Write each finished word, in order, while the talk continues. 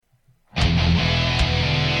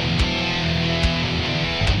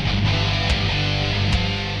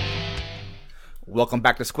Welcome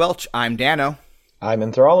back to Squelch. I'm Dano. I'm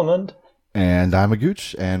Enthralamund. And I'm a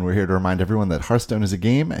Gooch, and we're here to remind everyone that Hearthstone is a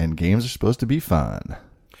game, and games are supposed to be fun.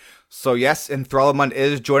 So yes, Enthralamund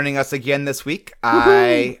is joining us again this week.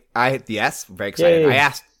 Yes, very excited.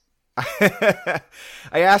 Yay.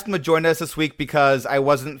 I asked him to join us this week because I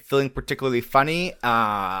wasn't feeling particularly funny.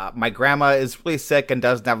 My grandma is really sick and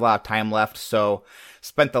doesn't have a lot of time left, so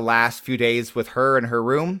spent the last few days with her in her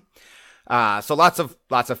room. So lots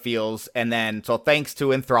of feels, and then so thanks to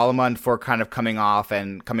Enthralamund for kind of coming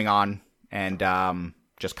on and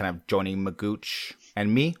just kind of joining Magooch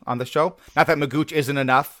and me on the show. Not that Magooch isn't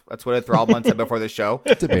enough. That's what Enthralamund said before the show.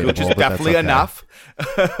 Magooch is definitely enough.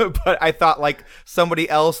 But I thought like somebody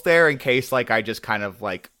else there in case like I just kind of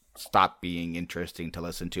like stop being interesting to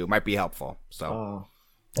listen to might be helpful. So.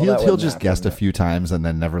 He'll just guest a few times and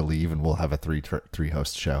then never leave, and we'll have a three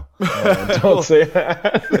host show. Don't say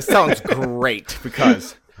that. It sounds great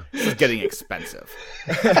because this is getting expensive.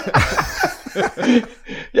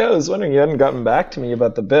 Yeah, I was wondering you hadn't gotten back to me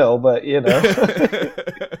about the bill, but you know.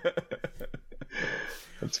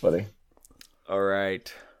 That's funny. All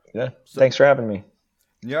right. Yeah. Thanks for having me.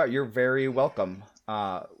 Yeah, you're very welcome.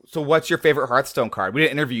 So what's your favorite Hearthstone card? We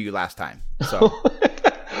didn't interview you last time. So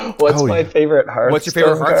What's my favorite Hearthstone What's your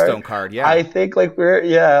favorite Hearthstone card? Yeah. I think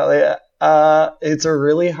it's a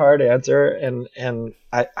really hard answer, and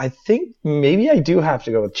I think maybe I do have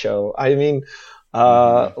to go with Cho. I mean,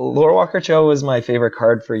 Lorewalker Cho was my favorite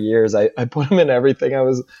card for years. I put him in everything. I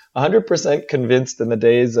was 100% convinced in the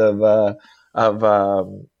days of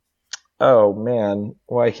oh man,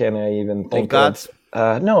 why can't I even think Old Gods?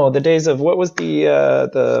 No, the days of what was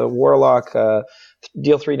the Warlock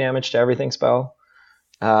deal 3 damage to everything spell?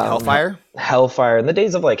 Hellfire? Hellfire. In the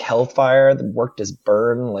days of like Hellfire that worked as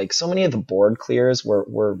burn, like so many of the board clears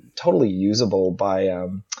were totally usable by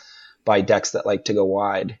decks that like to go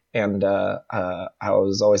wide. And I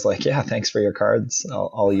was always like, yeah, thanks for your cards.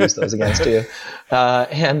 I'll use those against you.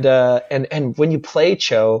 And when you play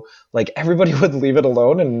Cho, like everybody would leave it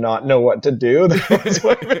alone and not know what to do. That was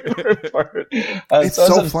my favorite part. It's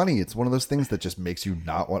so funny. It's one of those things that just makes you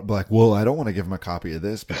not want, like, well, I don't want to give him a copy of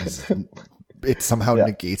this because it somehow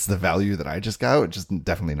negates the value that I just got, which is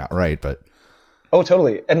definitely not right, but. Oh,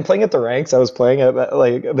 totally. And playing at the ranks, I was playing at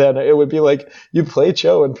like, then it would be like, you'd play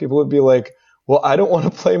Cho and people would be like, well, I don't want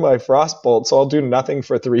to play my Frostbolt, so I'll do nothing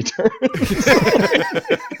for 3 turns.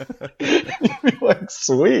 You'd be like,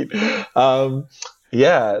 sweet.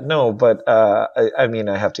 Yeah, no, but I mean,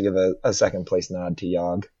 I have to give a second place nod to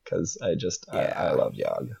Yogg because I love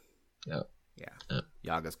Yogg. Yeah.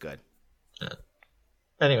 Yogg is good.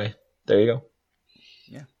 Anyway, there you go.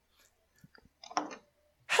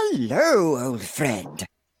 Hello, old friend.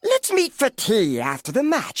 Let's meet for tea after the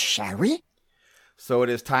match, shall we? So it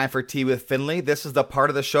is time for Tea with Finley. This is the part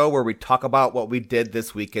of the show where we talk about what we did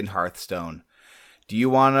this week in Hearthstone. Do you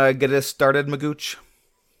want to get us started, Magooch?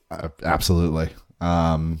 Absolutely.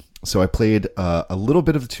 So I played a little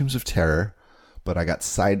bit of the Tombs of Terror, but I got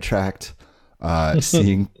sidetracked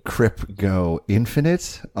seeing Crip go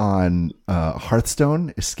infinite on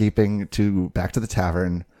Hearthstone, escaping back to the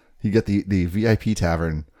tavern. He got the VIP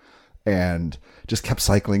tavern and just kept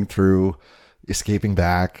cycling through, escaping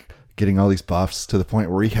back, getting all these buffs to the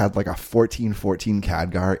point where he had like a 14/14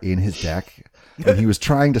 Khadgar in his deck. And he was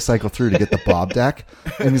trying to cycle through to get the Bob deck.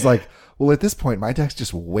 And he's like, well, at this point, my deck's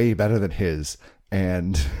just way better than his.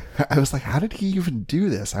 And I was like, how did he even do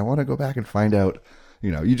this? I want to go back and find out.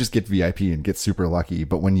 You know, you just get VIP and get super lucky.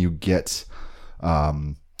 But when you get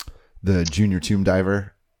the Junior Tomb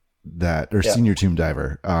Diver, Senior Tomb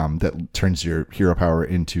Diver, that turns your hero power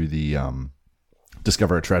into the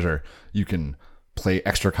Discover a Treasure, you can play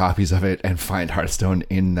extra copies of it and find Hearthstone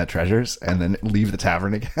in the treasures and then leave the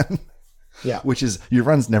tavern again. Yeah. Which is, your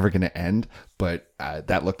run's never going to end, but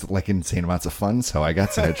that looked like insane amounts of fun, so I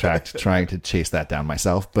got sidetracked trying to chase that down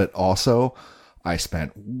myself. But also, I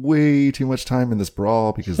spent way too much time in this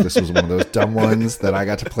brawl because this was one of those dumb ones that I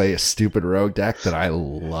got to play a stupid rogue deck that I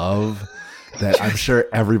love, that I'm sure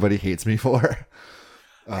everybody hates me for.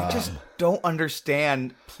 I just don't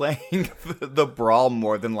understand playing the brawl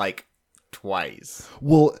more than like twice.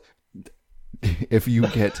 Well, if you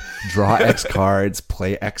get draw X cards,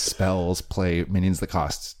 play X spells, play minions that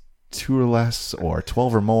cost 2 or less or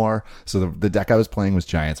 12 or more. So the deck I was playing was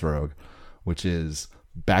Giants Rogue, which is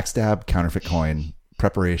Backstab, Counterfeit Coin,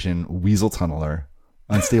 Preparation, Weasel Tunneler,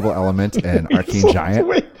 Unstable Element, and Arcane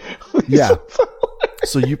Giant. Yeah.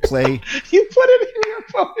 So you play... You put it in your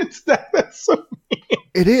opponent's deck. That's so mean.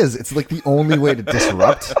 It is. It's like the only way to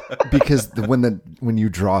disrupt, because when you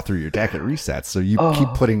draw through your deck, it resets. So you keep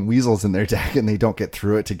putting weasels in their deck, and they don't get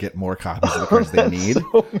through it to get more copies of the cards they need.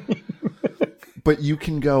 So mean. But you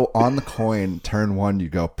can go on the coin, turn one, you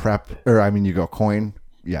go prep, you go coin.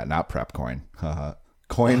 Yeah, not prep coin.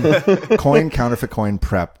 Coin, counterfeit coin,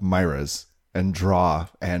 prep, Myra's, and draw.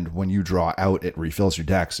 And when you draw out, it refills your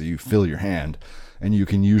deck. So you fill your hand. And you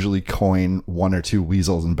can usually coin one or two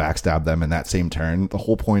weasels and backstab them in that same turn. The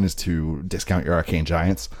whole point is to discount your arcane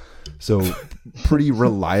giants. So pretty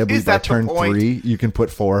reliably by turn 3, you can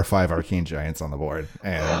put 4 or 5 arcane giants on the board.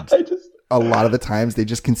 And a lot of the times they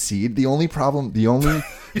just concede. The only daily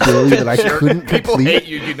that I couldn't People complete. hate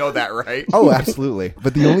you know that, right? Oh, absolutely.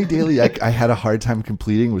 But the only daily I had a hard time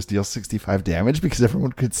completing was deal 65 damage because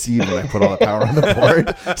everyone could see when I put all the power on the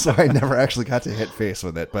board. So I never actually got to hit face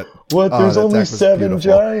with it. But There's only 7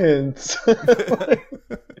 giants.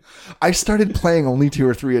 I started playing only 2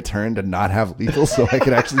 or 3 a turn to not have lethal so I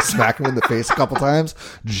could actually smack him in the face a couple times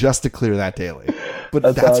just to clear that daily. But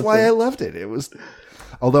that's awesome. why I loved it. It was...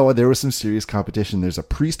 Although there was some serious competition, there's a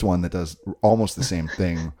priest one that does almost the same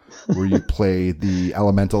thing, where you play the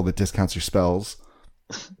elemental that discounts your spells,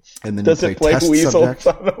 and then Does you it play play test weasel subject.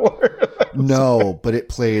 on the board? No, but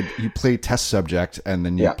you play test subject, and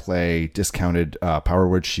then you play discounted power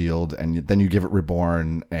word shield, and then you give it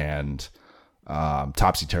reborn and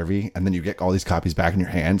topsy turvy, and then you get all these copies back in your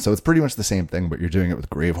hand. So it's pretty much the same thing, but you're doing it with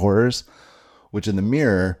grave horrors, which in the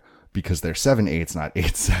mirror, because they're 7/8s, not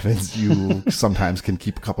 8/7s, you sometimes can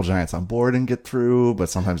keep a couple giants on board and get through, but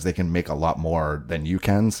sometimes they can make a lot more than you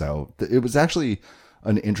can. So it was actually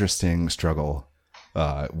an interesting struggle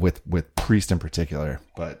with priest in particular.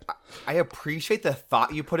 But I appreciate the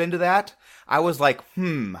thought you put into that. I was like,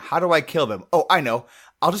 how do I kill them? Oh, I know.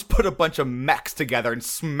 I'll just put a bunch of mechs together and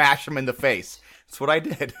smash them in the face. That's what I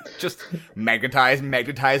did. Just magnetize,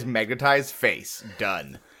 face.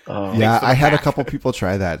 Done. Yeah, I had a couple people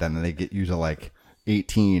try that, and then they get you to like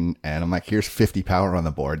 18, and I'm like, here's 50 power on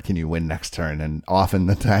the board. Can you win next turn? And often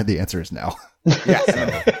the answer is no. Yeah.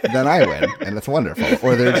 So then I win, and it's wonderful.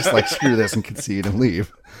 Or they're just like, screw this and concede and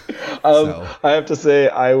leave. I have to say,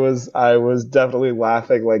 I was definitely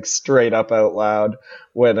laughing like straight up out loud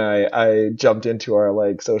when I jumped into our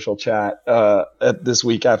like social chat this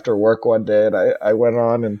week after work one day, and I went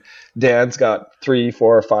on, and Dan's got 3,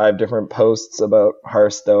 4, or 5 different posts about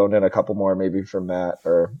Hearthstone and a couple more maybe from Matt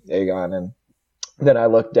or Aegon, and then I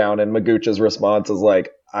looked down and Magucha's response is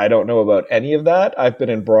like, I don't know about any of that. I've been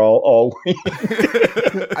in Brawl all week.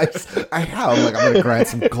 I have. Like, I'm going to grind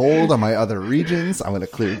some gold on my other regions. I'm going to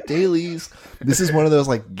clear dailies. This is one of those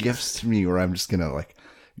like gifts to me where I'm just going to like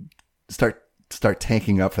start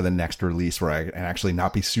tanking up for the next release where I can actually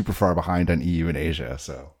not be super far behind on EU and Asia.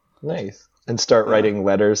 So nice. And start writing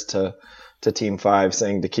letters to Team 5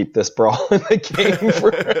 saying to keep this Brawl in the game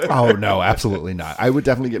for... Oh, no, absolutely not. I would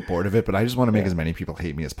definitely get bored of it, but I just want to make as many people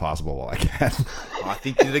hate me as possible while I can. Oh, I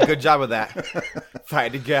think you did a good job of that, if I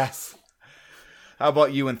had to guess. How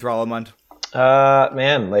about you, Enthralmund?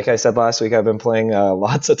 Man, like I said last week, I've been playing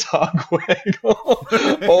lots of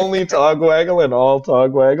Togwaggle. Only Togwaggle and all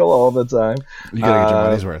Togwaggle all the time. You gotta get your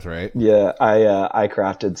money's worth, right? Yeah, I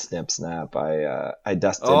crafted Snip Snap. I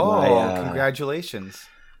dusted my... congratulations.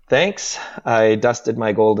 Thanks. I dusted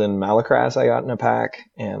my golden Malacras I got in a pack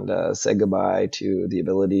and said goodbye to the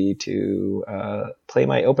ability to play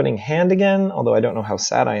my opening hand again, although I don't know how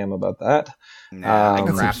sad I am about that. Nah, I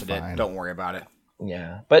crafted it. Don't worry about it.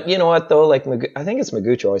 Yeah. But you know what, though? Like, I think it's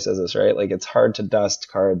Maguchi always says this, right? Like, it's hard to dust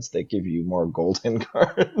cards that give you more golden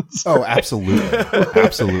cards. Oh, absolutely.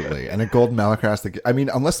 Absolutely. And a golden Malacras,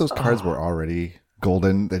 unless those cards were already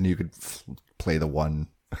golden, then you could play the one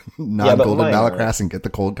non-golden Malacras and get the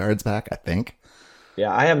cold cards back, I think.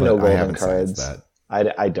 Yeah, I have no golden cards.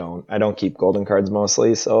 I don't keep golden cards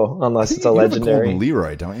mostly, so unless it's a legendary. You have a golden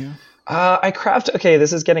Leroy, don't you? I craft. Okay,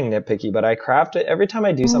 this is getting nitpicky, but I craft it every time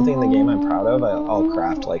I do something in the game I'm proud of. I'll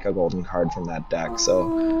craft like a golden card from that deck.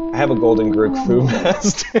 So I have a golden Grook Fu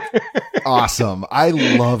Master. Awesome! I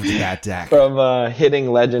loved that deck from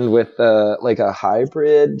hitting legend with like a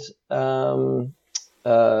hybrid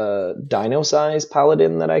dino size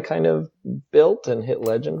paladin that I kind of built and hit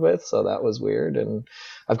legend with. So that was weird. And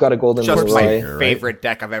I've got a golden Just Leroy. my favorite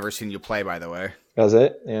deck I've ever seen you play, by the way. Was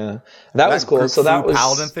it? Yeah. That was cool. So that was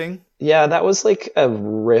Paladin thing? Yeah, that was like a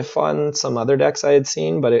riff on some other decks I had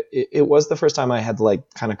seen, but it was the first time I had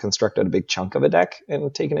like kind of constructed a big chunk of a deck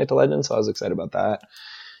and taken it to legend, so I was excited about that.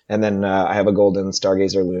 And then I have a golden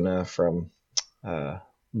Stargazer Luna from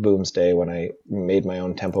Boomsday when I made my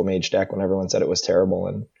own Tempo Mage deck when everyone said it was terrible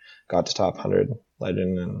and got to top 100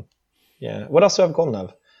 legend. And yeah, what else do I have golden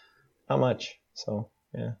of? Not much. So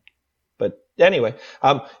yeah. But Anyway,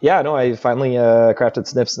 yeah, no, I finally crafted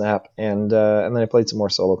Sniff Snap, and then I played some more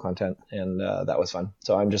solo content, and that was fun.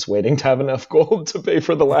 So I'm just waiting to have enough gold to pay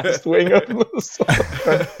for the last wing of the solo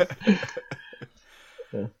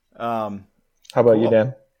content. How about you,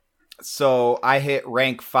 Dan? So I hit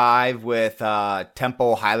rank 5 with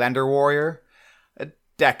Tempo Highlander Warrior. The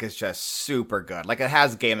deck is just super good. Like, it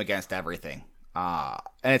has game against everything. And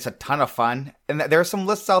it's a ton of fun. And there are some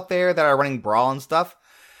lists out there that are running Brawl and stuff.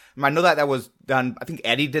 I know that was done. I think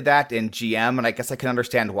Eddie did that in GM, and I guess I can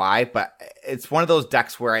understand why. But it's one of those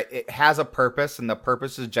decks where it has a purpose, and the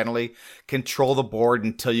purpose is generally control the board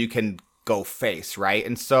until you can go face, right?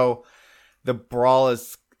 And so the Brawl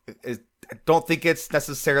is I don't think it's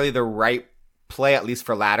necessarily the right play, at least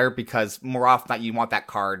for ladder, because more often than not, you want that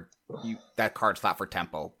card. That card's not for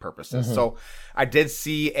tempo purposes. Mm-hmm. So I did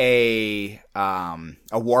see a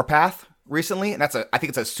Warpath recently, and I think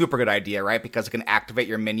it's a super good idea, right? Because it can activate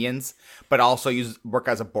your minions, but also work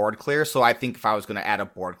as a board clear. So I think if I was going to add a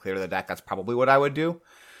board clear to the deck, that's probably what I would do.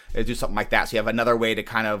 Is do something like that. So you have another way to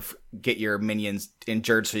kind of get your minions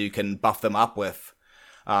injured, so you can buff them up with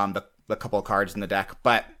the couple of cards in the deck.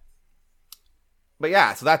 But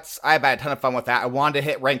yeah, so I've had a ton of fun with that. I wanted to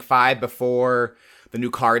hit rank 5 before the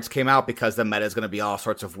new cards came out, because the meta is going to be all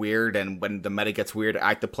sorts of weird. And when the meta gets weird, I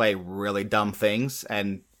like to play really dumb things,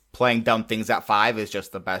 and playing dumb things at 5 is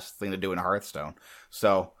just the best thing to do in Hearthstone.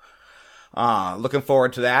 So, looking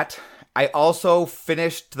forward to that. I also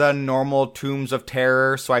finished the normal Tombs of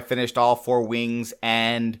Terror, so I finished all 4 wings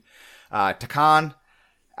and Takan.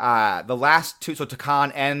 The last 2, so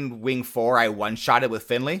Takan and Wing 4, I one-shotted with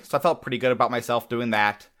Finley, so I felt pretty good about myself doing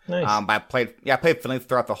that. Nice. I played Finley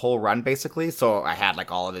throughout the whole run, basically, so I had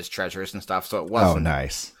like all of his treasures and stuff, so it wasn't... Oh,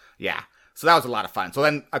 nice. Yeah. So that was a lot of fun. So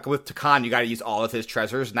then with Takan, you got to use all of his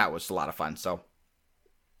treasures, and that was a lot of fun. So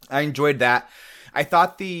I enjoyed that. I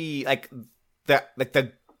thought the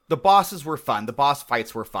bosses were fun. The boss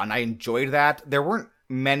fights were fun. I enjoyed that. There weren't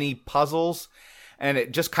many puzzles, and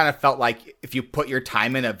it just kind of felt like if you put your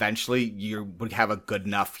time in, eventually you would have a good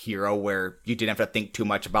enough hero where you didn't have to think too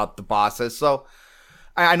much about the bosses. So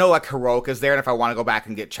I know like Heroic is there, and if I want to go back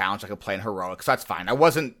and get challenged, I could play in Heroic. So that's fine. I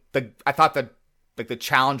thought that the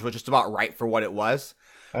challenge was just about right for what it was.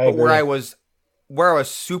 But where I was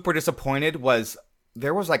super disappointed was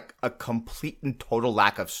there was like a complete and total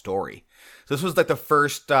lack of story. So this was like the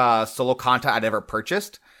first solo content I'd ever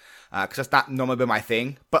purchased, because that's not normally been my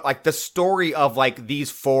thing. But like the story of like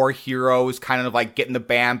these 4 heroes kind of like getting the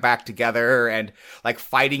band back together and like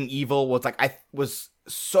fighting evil was like, I was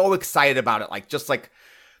so excited about it. Like just like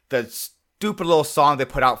the stupid little song they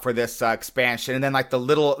put out for this expansion, and then like the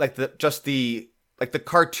little like the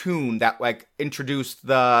cartoon that like introduced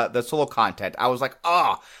the solo content. I was like,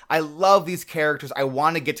 I love these characters. I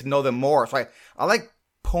want to get to know them more. So I like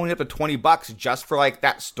pulling up to $20 just for like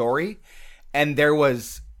that story. And there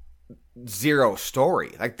was zero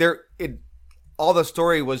story. Like all the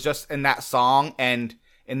story was just in that song and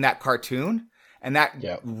in that cartoon. And that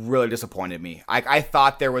really disappointed me. I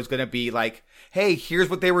thought there was going to be like, hey, here's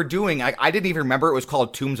what they were doing. I didn't even remember it was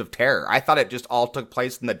called Tombs of Terror. I thought it just all took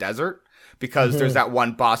place in the desert. Because there's that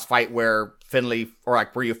one boss fight where Finley, or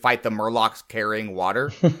like where you fight the Murlocs carrying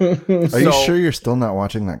water. Are you sure you're still not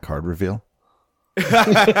watching that card reveal?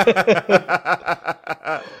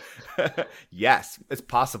 Yes, it's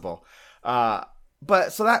possible. But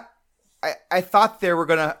so that I thought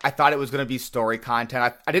it was gonna be story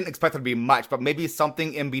content. I didn't expect it to be much, but maybe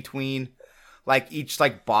something in between, like each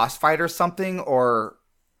like boss fight or something, or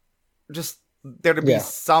just there to be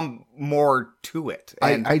some more to it.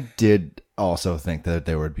 And I did also think that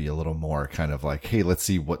there would be a little more kind of like, hey, let's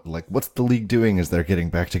see what's the league doing as they're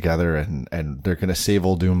getting back together, and they're going to save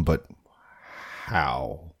Uldum, but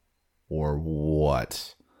how or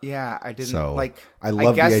what? Yeah, I didn't I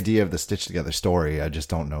love the idea of the stitched together story. I just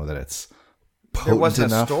don't know that it's potent there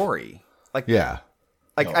wasn't enough. A story. Like, yeah.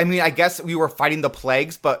 I mean, I guess we were fighting the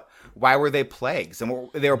plagues, but why were they plagues? And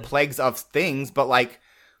they were plagues of things, but like,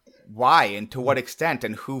 why and to what extent,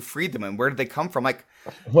 and who freed them, and where did they come from? Like,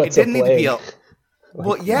 what's it didn't need to be a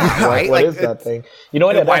well, yeah, right. What is that thing? You know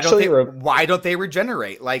what? Why don't they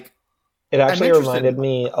regenerate? Like, it actually reminded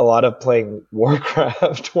me a lot of playing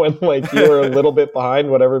Warcraft when like you were a little bit behind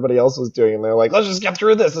what everybody else was doing, and they're like, let's just get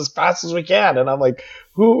through this as fast as we can. And I'm like,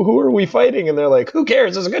 who are we fighting? And they're like, who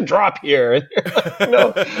cares? There's a good drop here. And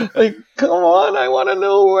you're like, come on, I want to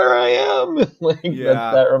know where I am.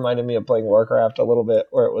 That reminded me of playing Warcraft a little bit,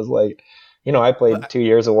 where it was like, I played 2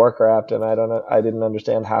 years of Warcraft, and I didn't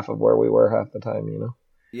understand half of where we were half the time.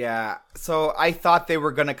 Yeah, so I thought they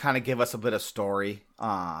were gonna kind of give us a bit of story.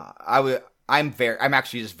 I'm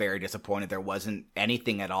actually just very disappointed there wasn't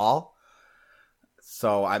anything at all.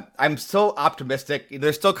 So I'm still optimistic.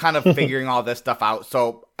 They're still kind of figuring all this stuff out.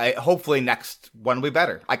 So hopefully next one will be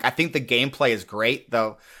better. Like, I think the gameplay is great.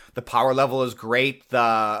 The power level is great.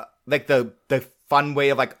 The fun way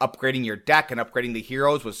of like upgrading your deck and upgrading the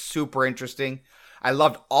heroes was super interesting. I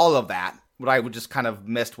loved all of that. What I would just kind of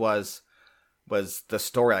missed was the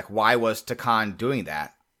story. Like, why was Takan doing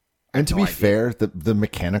that? And to be fair, the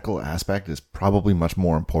mechanical aspect is probably much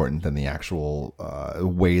more important than the actual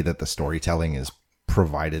way that the storytelling is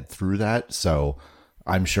provided through that. So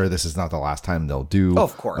I'm sure this is not the last time they'll do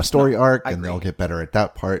a story arc, and they'll get better at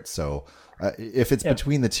that part. So if it's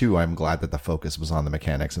between the two, I'm glad that the focus was on the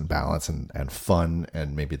mechanics and balance and fun,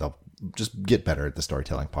 and maybe they'll just get better at the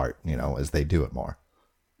storytelling part, as they do it more.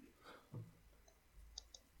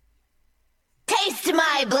 Taste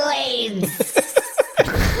my blades!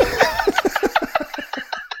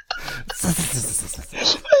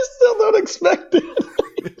 I still don't expect it.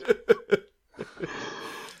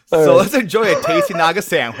 So let's enjoy a tasty Naga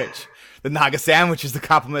sandwich. The Naga sandwich is the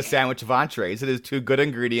complement sandwich of entrees. It is 2 good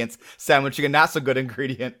ingredients sandwiching a not so good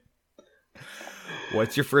ingredient.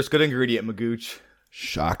 What's your first good ingredient, Magooch?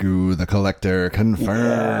 Shaku the Collector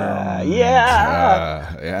confirmed.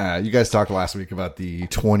 Yeah. You guys talked last week about the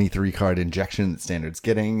 23 card injection that Standard's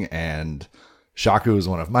getting, and Shaku is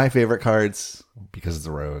one of my favorite cards because it's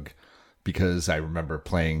a rogue. Because I remember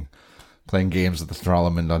playing games with the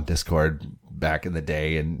Thrallman on Discord back in the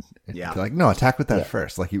day, and they're like, no, attack with that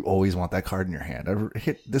first. Like, you always want that card in your hand.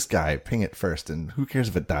 Hit this guy, ping it first, and who cares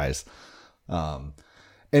if it dies? And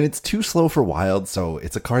it's too slow for Wild, so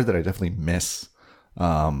it's a card that I definitely miss.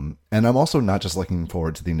 And I'm also not just looking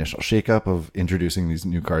forward to the initial shakeup of introducing these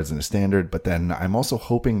new cards into Standard, but then I'm also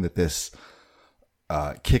hoping that this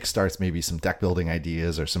kickstarts maybe some deck building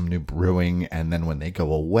ideas or some new brewing, and then when they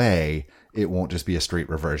go away, it won't just be a straight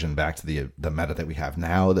reversion back to the meta that we have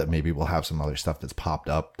now, that maybe we'll have some other stuff that's popped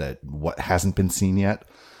up that hasn't been seen yet.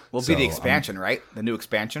 Will be the expansion, right? The new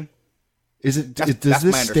expansion? Is it? Does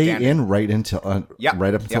this stay in right until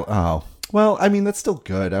right up until? Oh, well, I mean, that's still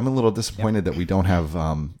good. I'm a little disappointed that we don't have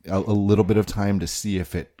a little bit of time to see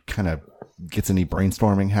if it kind of gets any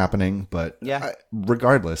brainstorming happening. But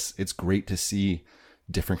regardless, it's great to see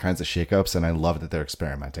different kinds of shakeups, and I love that they're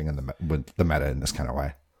experimenting with the meta in this kind of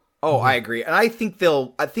way. Oh, I agree. And I think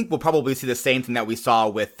we'll probably see the same thing that we saw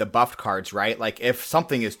with the buffed cards, right? Like, if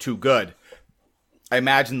something is too good, I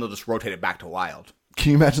imagine they'll just rotate it back to Wild.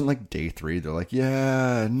 Can you imagine, like, day 3, they're like,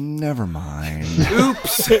 yeah, never mind.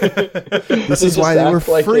 Oops. This is why they were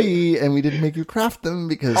free, and we didn't make you craft them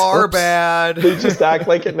because... Our bad. They just act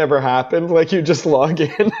like it never happened, like you just log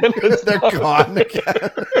in and they're gone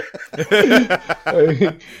again.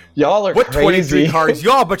 Y'all are what crazy. 23 cards?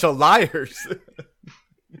 Y'all a bunch of liars.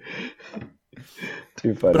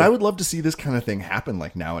 Too funny. But I would love to see this kind of thing happen,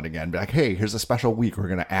 like, now and again. Be like, hey, here's a special week. We're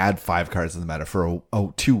going to add 5 cards to the meta for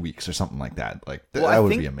 2 weeks or something like that. Like, that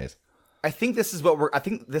would be amazing. I think this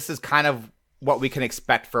is kind of what we can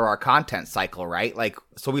expect for our content cycle, right? Like,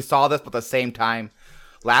 so we saw this, but at the same time,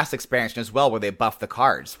 last expansion as well, where they buff the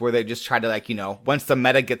cards, where they just try to, like, once the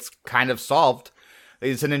meta gets kind of solved,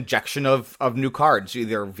 it's an injection of new cards,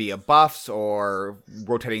 either via buffs or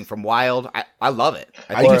rotating from Wild. I love it.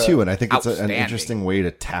 I do too, and I think it's an interesting way to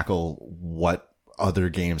tackle what other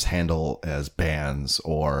games handle as bans,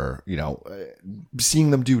 or seeing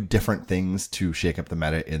them do different things to shake up the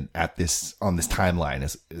meta on this timeline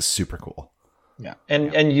is super cool. Yeah,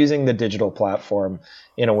 and using the digital platform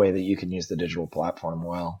in a way that you can use the digital platform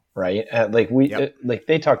well, right? Like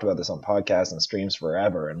they talked about this on podcasts and streams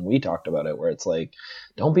forever, and we talked about it where it's like,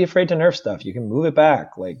 don't be afraid to nerf stuff. You can move it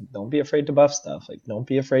back. Like, don't be afraid to buff stuff. Like, don't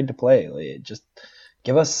be afraid to play. Like, just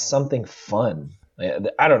give us something fun.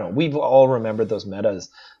 I don't know. We've all remembered those metas.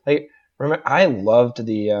 Like, I loved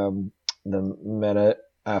the meta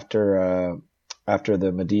after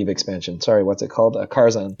the Medivh expansion. Sorry, what's it called?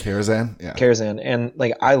 Karazhan. Yeah. Karazhan. And,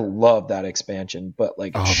 like, I love that expansion, but,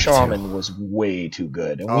 like, Shaman was way too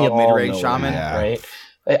good. And we all mid-range know Shaman, that, right?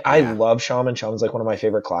 I love Shaman. Shaman's, like, one of my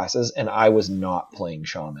favorite classes, and I was not playing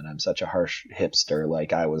Shaman. I'm such a harsh hipster.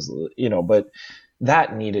 Like, I was, but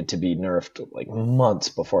that needed to be nerfed, like, months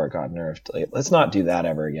before it got nerfed. Like, let's not do that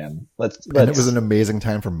ever again. And it was an amazing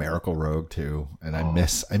time for Miracle Rogue, too. And I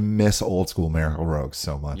miss old school Miracle Rogue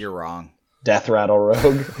so much. You're wrong. Death Rattle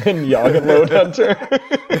Rogue and Yawgmoth Load Hunter.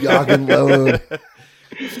 Yawgmoth Load.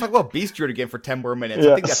 Let's talk about Beast Druid again for 10 more minutes.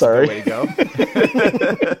 Yeah, I think that's a good way to go.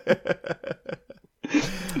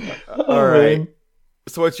 All right. Man.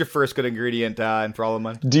 So what's your first good ingredient in For All the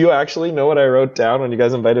Money? Do you actually know what I wrote down when you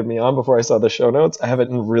guys invited me on before I saw the show notes? I have it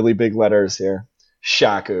in really big letters here.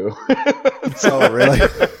 Shaku. Oh, really?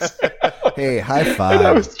 Hey, high And I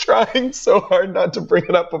five. was trying so hard not to bring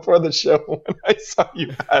it up before the show when I saw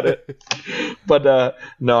you had it. But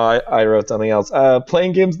no, I wrote something else.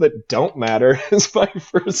 Playing games that don't matter is my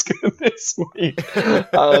first good this week.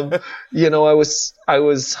 I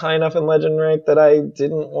was high enough in Legend rank that I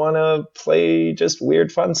didn't want to play just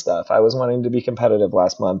weird fun stuff. I was wanting to be competitive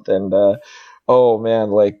last month, and oh man,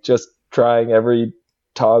 like just trying every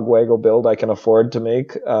Tog Waggle build I can afford to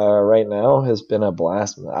make right now has been a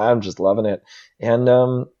blast. I'm just loving it.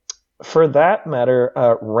 And for that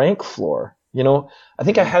matter, rank floor. I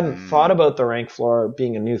think I hadn't thought about the rank floor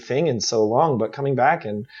being a new thing in so long, but coming back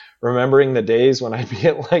and remembering the days when I'd be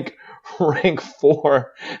at like rank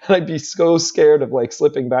 4 and I'd be so scared of like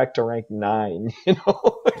slipping back to rank 9,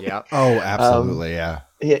 Yeah. Oh, absolutely, yeah.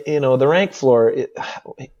 The rank floor,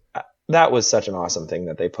 that was such an awesome thing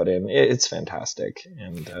that they put in. It's fantastic.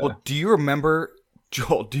 And Well, do you remember,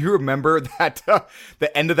 Joel? Do you remember that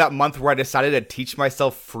the end of that month where I decided to teach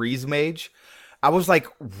myself Freeze Mage? I was like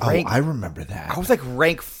rank. I remember that. I was like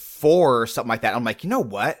rank 4 or something like that. I'm like, you know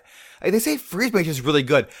what? Like, they say Freeze Mage is really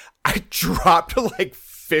good. I dropped to like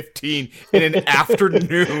 15 in an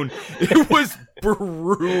afternoon. It was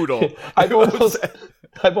brutal. I've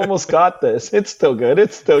almost got this. It's still good.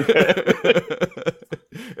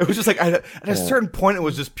 It was just like at a certain point, it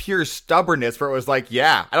was just pure stubbornness where it was like,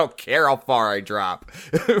 yeah, I don't care how far I drop.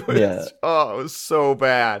 It was so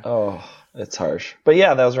bad. Oh, it's harsh. But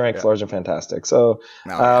yeah, those rank floors are fantastic. So,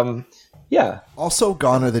 yeah. Also,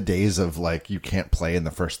 gone are the days of like you can't play in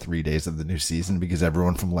the first 3 days of the new season because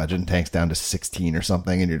everyone from Legend tanks down to 16 or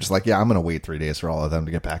something, and you're just like, yeah, I'm gonna wait 3 days for all of them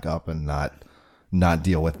to get back up and not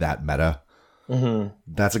deal with that meta. Mm-hmm.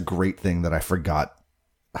 That's a great thing that I forgot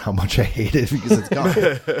how much I hate it because it's gone.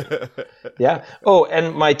 Yeah. Oh,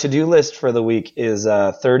 and my to-do list for the week is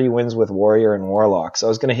 30 wins with Warrior and Warlock. So I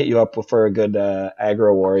was going to hit you up for a good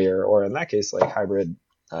aggro Warrior, or in that case, like hybrid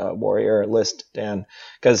Warrior list, Dan.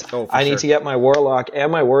 Because I need to get my Warlock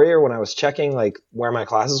and my Warrior when I was checking like where my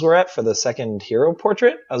classes were at for the second hero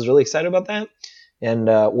portrait. I was really excited about that. And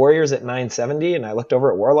Warrior's at 970, and I looked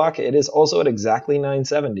over at Warlock. It is also at exactly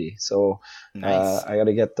 970. So nice. I got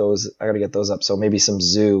to get those. I got to get those up. So maybe some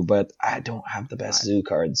Zoo, but I don't have the best Zoo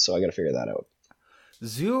cards, so I got to figure that out.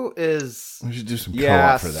 Zoo is we should do some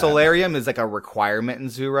co-op for that. Solarium is like a requirement in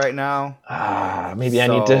Zoo right now. Maybe I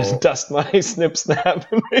need to dust my Snip Snap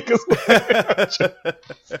and make a so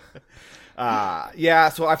I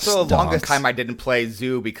for the longest time I didn't play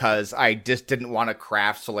Zoo because I just didn't want to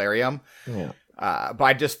craft Solarium. Yeah. But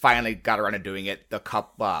I just finally got around to doing it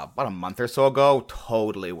about a month or so ago.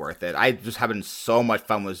 Totally worth it. I just having so much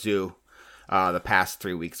fun with Zoo the past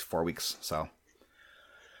 4 weeks. So,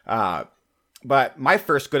 but my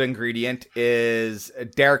first good ingredient is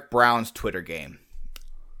Derek Brown's Twitter game.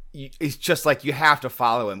 It's just like you have to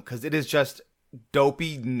follow him because it is just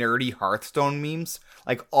dopey, nerdy Hearthstone memes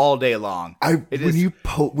like all day long. When you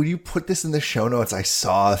put this in the show notes, I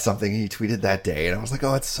saw something he tweeted that day, and I was like,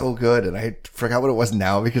 "Oh, it's so good!" And I forgot what it was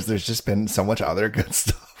now because there's just been so much other good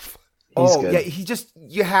stuff.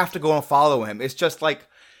 You have to go and follow him. It's just like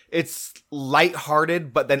it's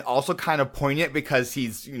lighthearted, but then also kind of poignant because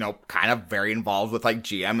he's kind of very involved with like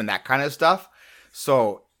GM and that kind of stuff.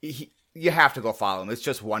 So you have to go follow him. It's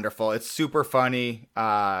just wonderful. It's super funny.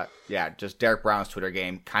 Just Derek Brown's Twitter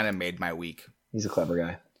game kind of made my week. He's a clever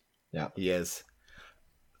guy. Yeah. He is.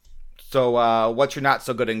 So what's your not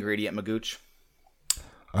so good ingredient, Magooch?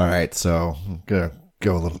 All right, so I'm going to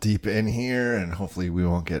go a little deep in here, and hopefully we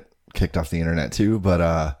won't get kicked off the internet too.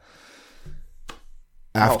 But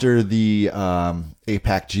after the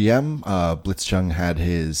APAC GM, Blitzchung had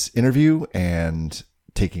his interview, and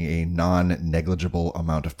taking a non-negligible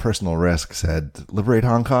amount of personal risk, said, "Liberate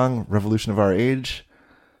Hong Kong, revolution of our age."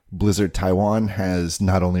 Blizzard Taiwan has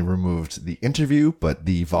not only removed the interview, but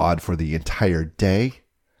the VOD for the entire day.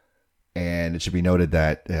 And it should be noted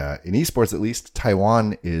that in esports, at least,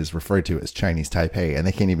 Taiwan is referred to as Chinese Taipei, and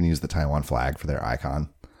they can't even use the Taiwan flag for their icon.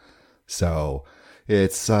 So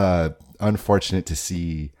it's unfortunate to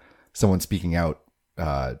see someone speaking out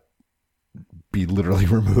be literally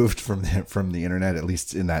removed from the internet, at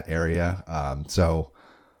least in that area. So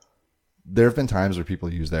there have been times where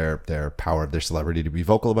people use their power of their celebrity to be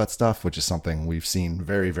vocal about stuff, which is something we've seen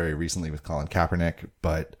very, very recently with Colin Kaepernick.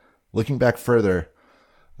 But looking back further,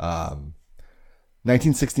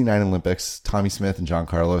 1969 Olympics, Tommy Smith and John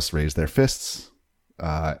Carlos raised their fists,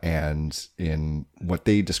 and in what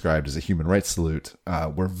they described as a human rights salute,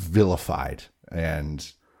 were vilified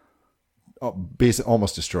and basically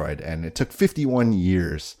almost destroyed. And it took 51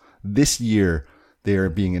 years. This year, they are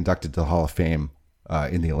being inducted to the Hall of Fame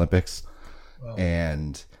in the Olympics. Wow.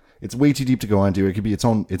 And it's way too deep to go into. It could be its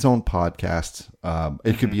own podcast.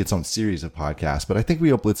 It could be its own series of podcasts. But I think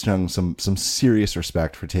we owe Blitzchung some serious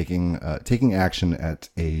respect for taking action at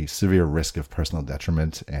a severe risk of personal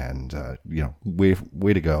detriment, and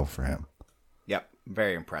way to go for him. Yep,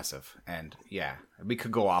 very impressive. And yeah, we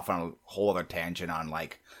could go off on a whole other tangent on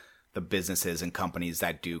like the businesses and companies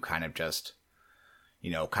that do kind of just,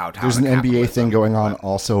 kowtow. There's an NBA thing going on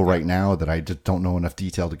also right now that I just don't know enough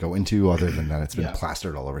detail to go into, other than that it's been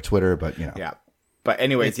plastered all over Twitter. But yeah. But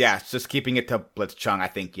anyways, just keeping it to Blitzchung, I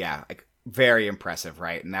think like very impressive,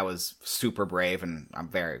 right? And that was super brave, and I'm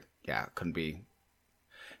couldn't be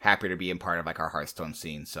happier to be in part of like our Hearthstone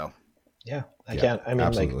scene. So yeah, I can't. I mean,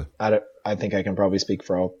 absolutely. like I think I can probably speak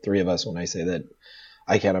for all three of us when I say that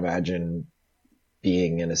I can't imagine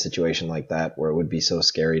being in a situation like that where it would be so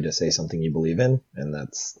scary to say something you believe in, and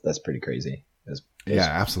that's pretty crazy.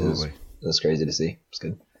 Absolutely. It was crazy to see. It's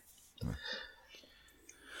good.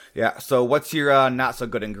 Yeah. So what's your not so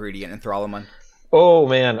good ingredient in Thralaman? Oh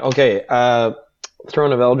man. Okay.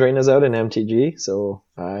 Throne of Eldraine is out in MTG, so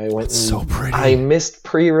I went. So pretty. I missed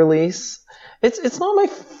pre-release. It's not my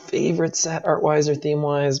favorite set art-wise or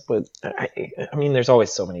theme-wise, but I mean, there's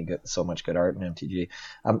always so much good art in MTG.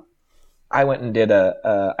 I went and did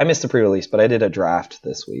I missed the pre-release, but I did a draft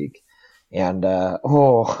this week. And,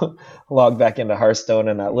 log back into Hearthstone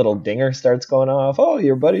and that little dinger starts going off. Oh,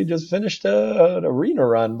 your buddy just finished an arena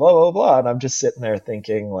run, blah, blah, blah. And I'm just sitting there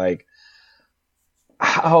thinking, like,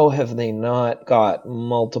 how have they not got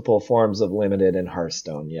multiple forms of limited in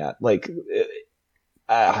Hearthstone yet? Like,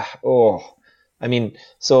 I mean,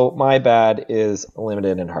 so my bad is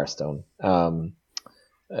limited in Hearthstone.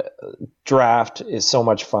 Draft is so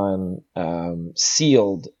much fun.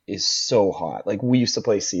 Sealed is so hot. Like we used to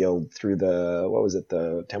play Sealed through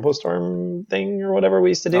the Tempo Storm thing or whatever we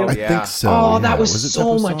used to do. I think so. Oh, that was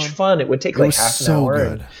so much fun. It would take like half an hour.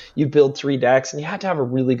 Good. And you build 3 decks, and you had to have a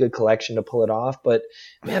really good collection to pull it off. But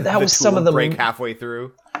man, that was some of the break halfway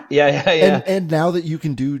through. Yeah. And now that you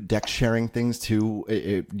can do deck sharing things too,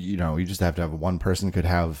 you just have to have one person could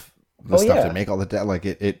have the stuff to make all the deck. Like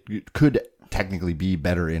it could technically be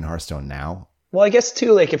better in Hearthstone now. Well, I guess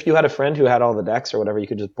too, like if you had a friend who had all the decks or whatever, you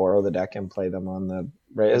could just borrow the deck and play them on the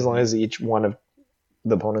right, as long as each one of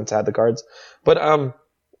the opponents had the cards. But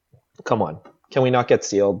come on, can we not get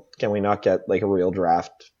Sealed? Can we not get like a real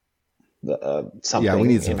draft? Something we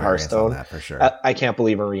need some in Hearthstone on that for sure. I can't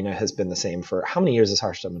believe Arena has been the same for how many years has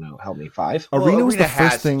Hearthstone been out? Help me, 5. Arena was the Arena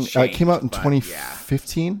first thing. It came out in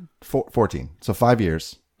 2015, 14, so 5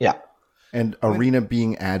 years. Yeah. And Arena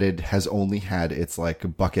being added has only had its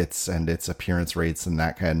like buckets and its appearance rates and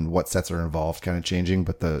that kind of what sets are involved kind of changing,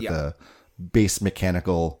 but the base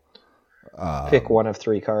mechanical pick one of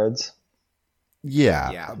 3 cards.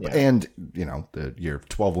 Yeah. And your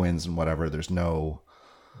 12 wins and whatever. There's no.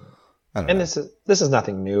 I don't know. This is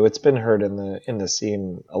nothing new. It's been heard in the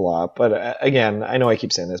scene a lot, but again, I know I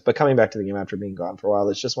keep saying this, but coming back to the game after being gone for a while,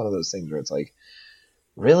 it's just one of those things where it's like,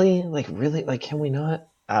 really, can we not?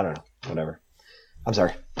 I don't know. Whatever. I'm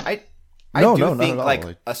sorry. I do think like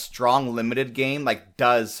a strong limited game like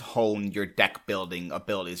does hone your deck building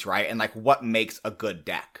abilities, right? And like what makes a good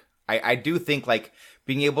deck. I do think like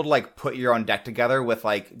being able to like put your own deck together with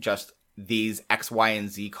like just these X, Y, and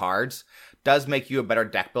Z cards does make you a better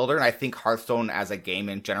deck builder. And I think Hearthstone as a game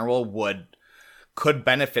in general could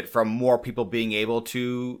benefit from more people being able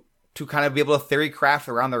to kind of be able to theory craft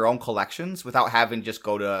around their own collections without having just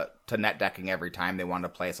go to net decking every time they want to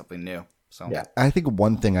play something new. So yeah. I think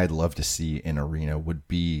one thing I'd love to see in Arena would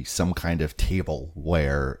be some kind of table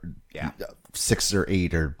where 6 or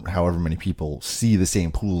 8 or however many people see the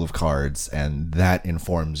same pool of cards, and that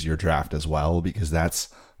informs your draft as well, because that's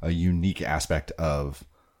a unique aspect of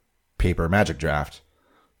paper Magic draft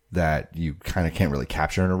that you kind of can't really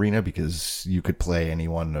capture in Arena, because you could play any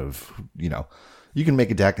one of, you can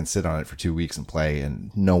make a deck and sit on it for 2 weeks and play, and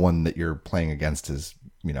no one that you're playing against is,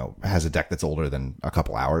 has a deck that's older than a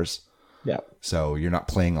couple hours. Yeah. So you're not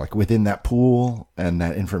playing like within that pool, and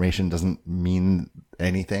that information doesn't mean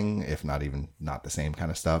anything, if not the same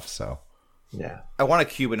kind of stuff. So yeah. I want a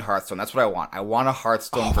cube in Hearthstone. That's what I want. I want a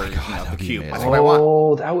Hearthstone version of the cube. Amazing. That's what I want.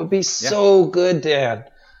 Oh, that would be so good, Dan.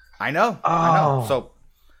 I know. So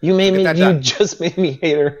you just made me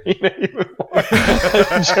hate Arena even more.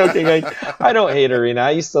 I'm joking. I don't hate Arena.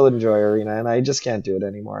 I used to enjoy Arena, and I just can't do it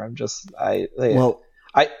anymore.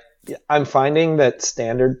 I'm finding that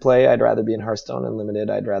standard play, I'd rather be in Hearthstone, and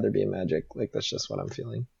limited, I'd rather be in Magic. Like, that's just what I'm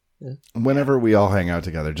feeling. Yeah. Whenever we all hang out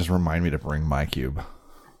together, just remind me to bring my cube.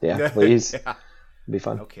 Yeah, please. It'd be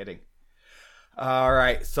fun. No kidding. All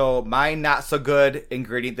right. So my not so good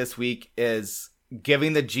ingredient this week is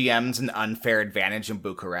giving the GMs an unfair advantage in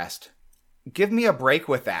Bucharest. Give me a break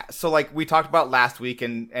with that. So, like, we talked about last week,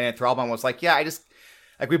 and Thrallman was like, yeah,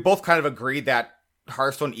 we both kind of agreed that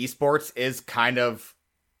Hearthstone esports is kind of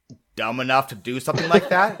dumb enough to do something like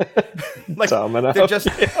that. Like, Dumb enough. they're just,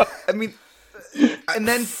 I mean, and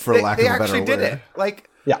then For lack they of a better actually did word. it. Like,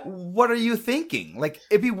 Yeah. what are you thinking? Like,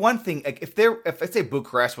 it'd be one thing, like, if let's say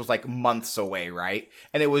Bucharest was like months away, right?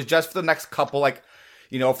 And it was just for the next couple, like,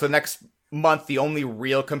 for the next month, the only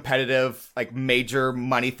real competitive, like, major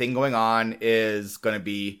money thing going on is going to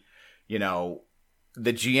be,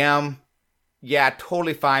 the GM. Yeah,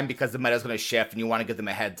 totally fine, because the meta's going to shift and you want to give them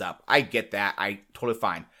a heads up. I get that. Totally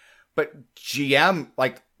fine. But GM,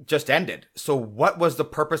 like, just ended. So what was the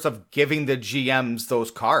purpose of giving the GMs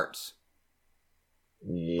those cards?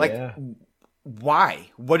 Yeah. Like,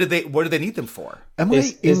 why? What do they need them for? Am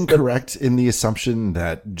Is I incorrect in the assumption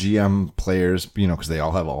that GM players, because they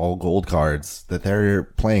all have all gold cards, that they're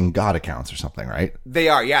playing God accounts or something, right? They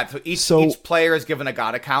are, yeah. So each player is given a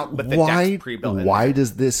God account, but the deck's pre-built in Why there.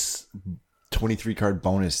 does this 23 card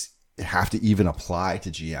bonus have to even apply to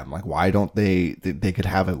GM? Like, why don't they could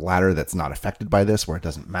have a ladder that's not affected by this, where it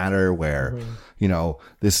doesn't matter, where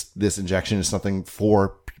this injection is something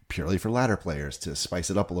purely for ladder players to spice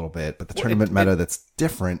it up a little bit, but the tournament meta that's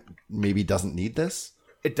different maybe doesn't need this.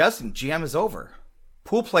 It doesn't. GM is over.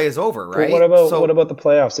 Pool play is over, But right? what about the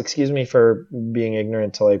playoffs? Excuse me for being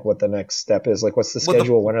ignorant to like what the next step is. Like, what's the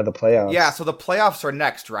schedule? When are the playoffs? Yeah, so the playoffs are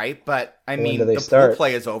next, right? But I When mean, do they the start? pool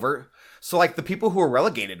play is over. So, like, the people who are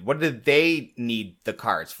relegated, what did they need the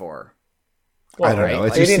cards for? I don't know. It Like,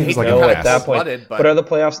 just they didn't seems like know a at mess. that point. Flooded, but are the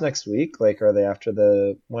playoffs next week? Like, are they after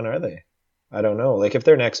when are they? I don't know. Like, if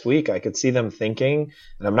they're next week, I could see them thinking,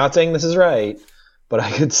 and I'm not saying this is right, but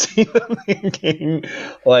I could see them thinking,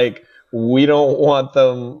 like, we don't want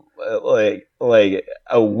them like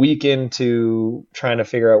a week into trying to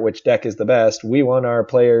figure out which deck is the best. We want our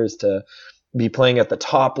players to be playing at the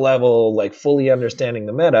top level, like fully understanding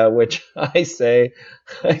the meta, which I say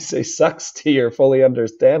sucks to your fully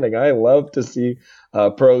understanding. I love to see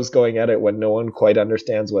pros going at it when no one quite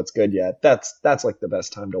understands what's good yet. That's like the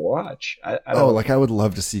best time to watch. I don't, I would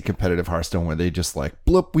love to see competitive Hearthstone where they just like,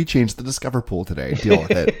 bloop, we changed the Discover pool today. Deal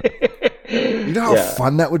with it. You know how Yeah.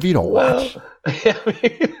 fun that would be to watch?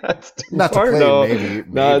 maybe that's too Not to far, play, no. maybe.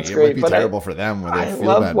 No, it's It great, might be but terrible for them where they I feel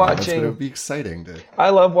love bad moments, but watching- it would be exciting to.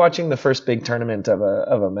 I love watching the first big tournament of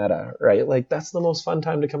a meta, right? Like, that's the most fun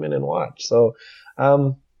time to come in and watch. So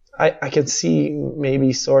I can see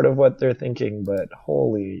maybe sort of what they're thinking, but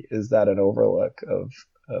holy, is that an overlook of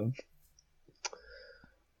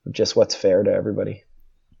just what's fair to everybody.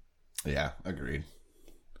 Yeah, agreed.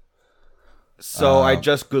 So I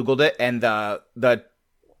just Googled it, and the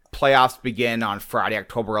playoffs begin on Friday,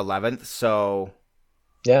 October 11th. So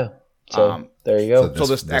Yeah. So there you go. so so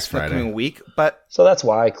this this next Friday. coming week, but So that's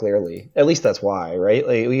why, clearly. At least that's why, right?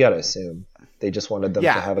 Like, we got to assume they just wanted them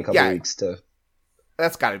Yeah, to have a couple yeah. weeks to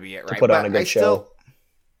that's got to be it, right? put on But a good I show. still-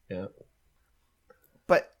 Yeah.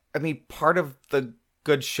 But I mean, part of the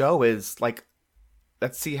good show is like,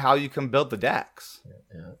 let's see how you can build the decks.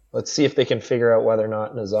 Yeah. Let's see if they can figure out whether or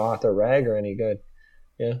not Nazoth or Rag are any good.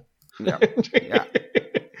 Yeah. Yeah.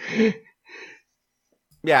 Yeah.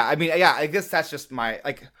 Yeah, I mean, yeah, I guess that's just my,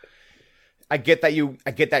 like, I get that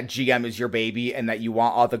GM is your baby and that you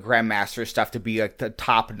want all the Grandmaster stuff to be like the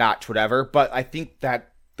top notch, whatever. But I think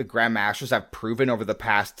that the Grandmasters have proven over the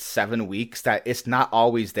past 7 weeks that it's not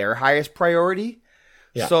always their highest priority.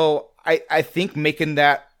 Yeah. So I think making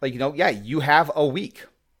that, like, you have a week.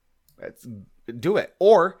 Do it.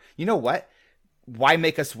 Or, you know what? Why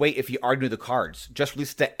make us wait if you already knew the cards? Just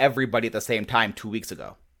release it to everybody at the same time 2 weeks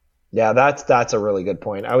ago. Yeah, that's a really good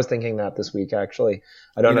point. I was thinking that this week, actually.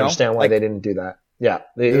 I don't understand why they didn't do that. Yeah. It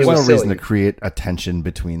There's was no silly. reason to create a tension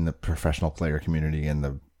between the professional player community and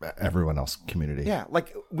the everyone else community. Yeah,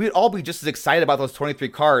 like, we'd all be just as excited about those 23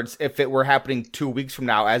 cards if it were happening 2 weeks from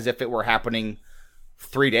now as if it were happening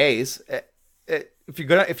 3 days. If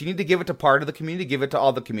you need to give it to part of the community, give it to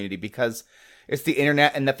all the community, because it's the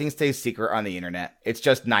internet and nothing stays secret on the internet. It's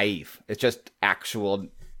just naive. It's just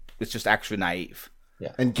actually naive.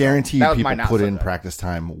 And guaranteed That was people my not put so in bad. practice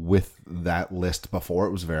time with that list before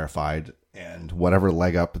it was verified, and whatever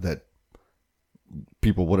leg up that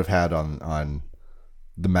people would have had on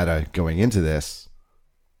the meta going into this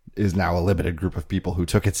is now a limited group of people who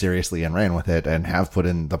took it seriously and ran with it and have put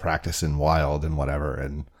in the practice in wild and whatever.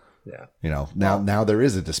 And Yeah. now there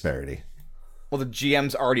is a disparity. Well, the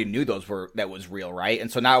GMs already knew that was real, right? And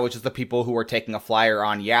so now it was just the people who were taking a flyer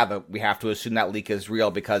on, we have to assume that leak is real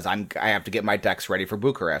because I have to get my decks ready for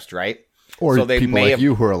Bucharest, right? Or so they people may like have,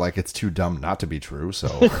 you who are like, it's too dumb not to be true. So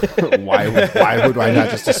why would I not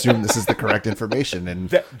just assume this is the correct information? And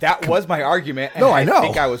that was my argument. And No, I know. I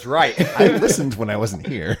think I was right. I listened when I wasn't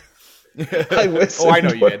here. I listened. Oh, I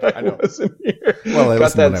know you did. I know. Wasn't here. Well, I Got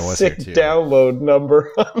listened that when I was sick here, too. download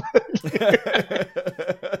number.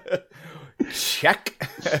 Check.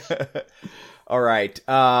 All right.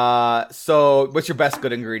 So what's your best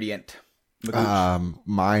good ingredient?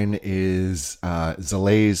 Mine is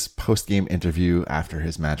Zalay's post-game interview after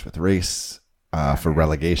his match with Race for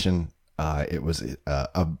relegation. It was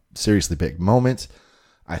a seriously big moment.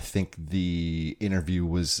 I think the interview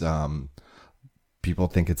was people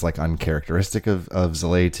think it's like uncharacteristic of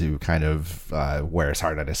Zalay to kind of wear his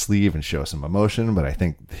heart on his sleeve and show some emotion, but I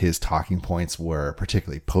think his talking points were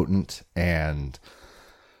particularly potent and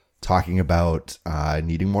talking about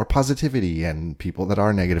needing more positivity, and people that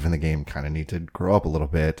are negative in the game kind of need to grow up a little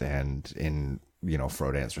bit. And in,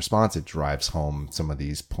 Frodan's response, it drives home some of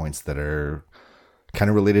these points that are kind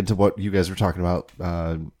of related to what you guys were talking about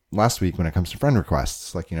last week when it comes to friend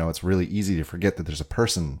requests. Like, it's really easy to forget that there's a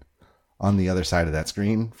person on the other side of that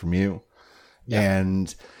screen from you. Yeah.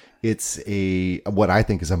 And it's what I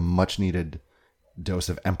think is a much needed dose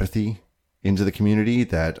of empathy into the community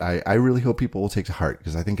that I really hope people will take to heart,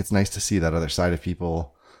 because I think it's nice to see that other side of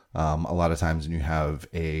people. A lot of times when you have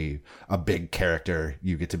a big character,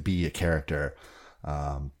 you get to be a character.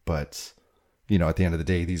 But at the end of the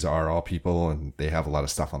day, these are all people and they have a lot of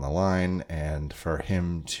stuff on the line. And for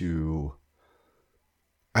him to,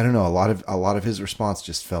 I don't know, a lot of his response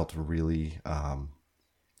just felt really,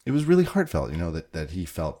 it was really heartfelt, that he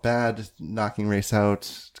felt bad knocking Race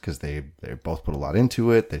out because they both put a lot into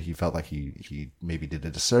it, that he felt like he maybe did a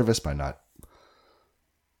disservice by not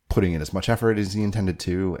putting in as much effort as he intended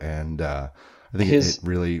to. And I think it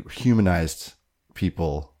really humanized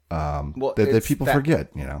people that people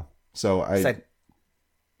forget, So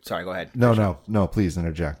Sorry, go ahead. No, please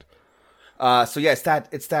interject. So yeah, it's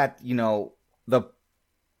that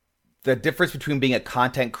the difference between being a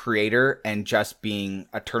content creator and just being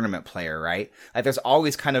a tournament player, right? Like, there's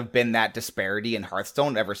always kind of been that disparity in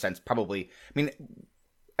Hearthstone ever since probably. I mean,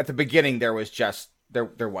 at the beginning there was just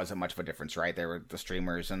there wasn't much of a difference, right? There were the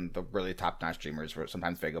streamers, and the really top-notch streamers were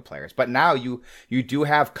sometimes very good players. But now you do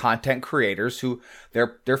have content creators who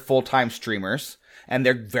they're full-time streamers and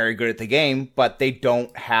they're very good at the game, but they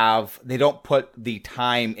don't put the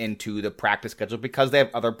time into the practice schedule because they have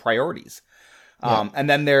other priorities. Yeah. And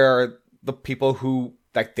then there are the people who,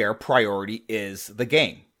 like, their priority is the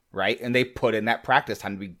game, right? And they put in that practice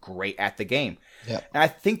time to be great at the game. Yeah. And I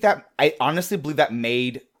think I honestly believe that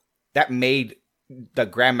made the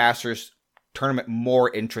Grandmasters tournament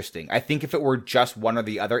more interesting. I think if it were just one or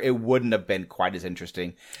the other, it wouldn't have been quite as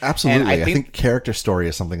interesting. Absolutely. I think character story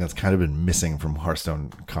is something that's kind of been missing from Hearthstone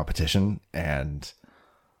competition. And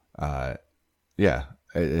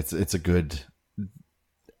it's a good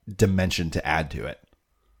dimension to add to it.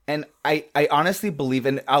 And I honestly believe,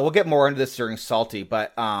 and I will get more into this during Salty,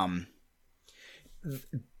 but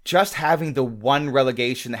just having the one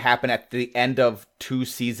relegation that happened at the end of 2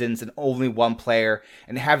 seasons and only one player,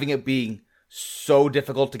 and having it being so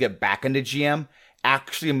difficult to get back into GM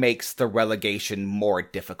actually makes the relegation more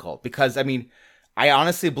difficult. Because, I mean, I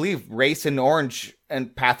honestly believe Race and Orange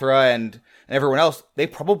and Pathra and everyone else, they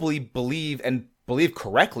probably believe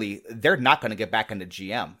correctly, they're not going to get back into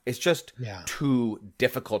GM. It's just too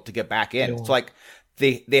difficult to get back in. It's like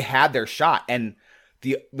they had their shot, and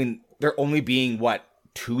they're only being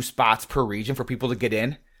 2 spots per region for people to get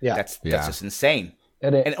in. Yeah, that's just insane.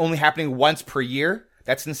 And only happening once per year.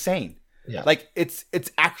 That's insane. Yeah, like it's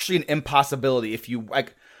actually an impossibility. If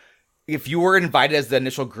you were invited as the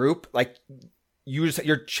initial group, like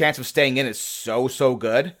your chance of staying in is so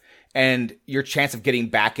good, and your chance of getting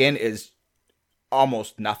back in is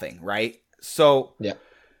almost nothing, right? So yeah,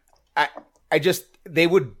 I just, they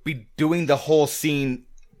would be doing the whole scene,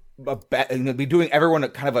 be doing everyone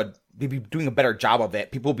they'd be doing a better job of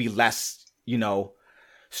it. People would be less,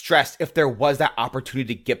 stressed if there was that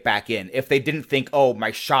opportunity to get back in. If they didn't think, oh,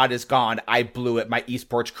 my shot is gone, I blew it, my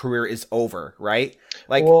esports career is over, right?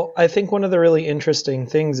 Well, I think one of the really interesting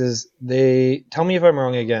things is tell me if I'm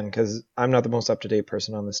wrong again, because I'm not the most up-to-date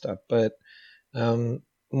person on this stuff, but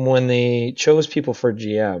when they chose people for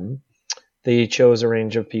GM, they chose a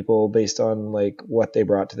range of people based on what they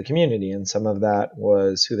brought to the community. And some of that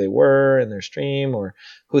was who they were in their stream, or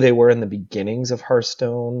who they were in the beginnings of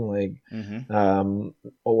Hearthstone,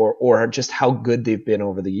 or just how good they've been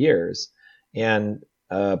over the years. And,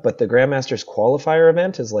 but the Grandmasters qualifier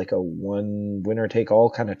event is like a one winner take all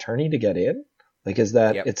kind of tourney to get in. It's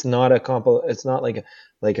not it's not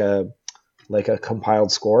like a like a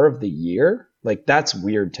compiled score of the year. Like that's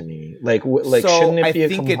weird to me. Like So, shouldn't it I be a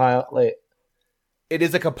think compiled like? It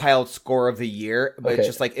is a compiled score of the year, but Okay. it's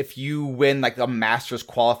just like if you win like a Masters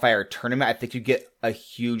qualifier tournament, I think you get a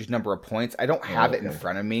huge number of points. I don't have it in Okay.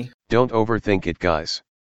 front of me. Don't overthink it, guys.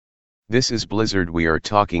 This is Blizzard we are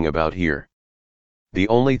talking about here. The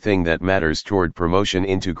only thing that matters toward promotion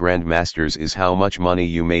into Grandmasters is how much money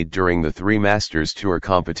you made during the 3 Masters Tour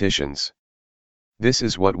competitions. This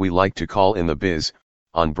is what we like to call in the biz,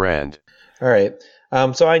 on brand. All right.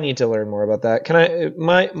 So I need to learn more about that. Can I?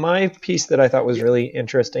 My piece that I thought was really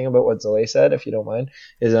interesting about what Zalay said, if you don't mind,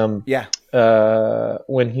 is Yeah.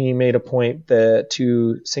 when he made a point that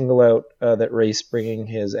to single out that Race bringing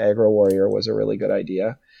his aggro warrior was a really good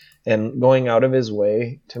idea, and going out of his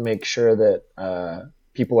way to make sure that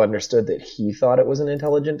people understood that he thought it was an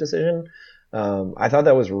intelligent decision. I thought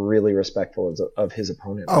that was really respectful of his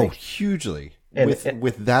opponent. Oh, Like, hugely. And-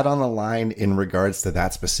 With that on the line in regards to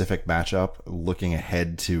that specific matchup, looking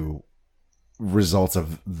ahead to results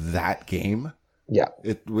of that game, yeah.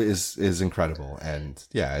 it is incredible. And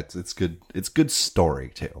yeah, it's good. It's good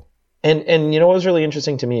story too. And you know what was really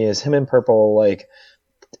interesting to me is him and Purple, like,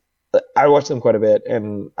 I watch them quite a bit,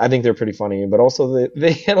 and I think they're pretty funny, but also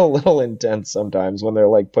they get a little intense sometimes when they're,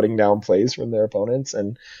 like, putting down plays from their opponents.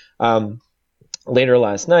 And later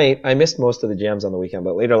last night, I missed most of the jams on the weekend,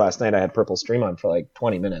 but later last night I had Purple stream on for, like,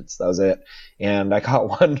 20 minutes. That was it. And I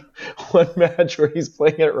caught one match where he's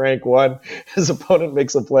playing at rank 1. His opponent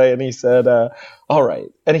makes a play, and he said, all right.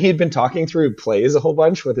 And he had been talking through plays a whole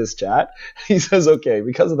bunch with his chat. He says, okay,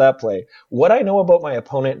 because of that play, what I know about my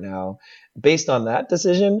opponent now, based on that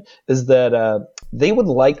decision, is that they would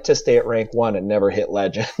like to stay at rank 1 and never hit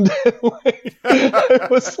legend. Like, I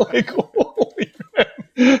was like, holy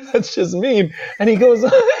man, that's just mean. And he goes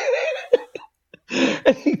on.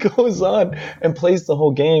 And he goes on and plays the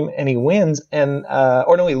whole game, and he wins, and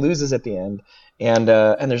or no, he loses at the end. And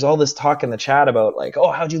there's all this talk in the chat about, like,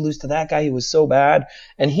 oh, how'd you lose to that guy? He was so bad.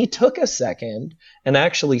 And he took a second and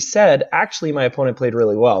actually said, actually, my opponent played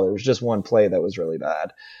really well. There was just one play that was really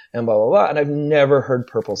bad, and blah blah blah. And I've never heard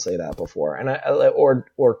Purple say that before, and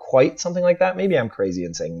or quite something like that. Maybe I'm crazy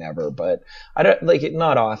in saying never, but I don't like it,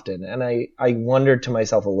 not often. And I wondered to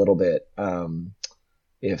myself a little bit.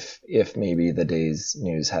 If maybe the day's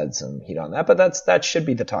news had some heat on that, but that should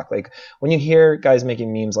be the talk. Like, when you hear guys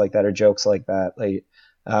making memes like that or jokes like that, like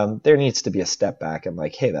there needs to be a step back and,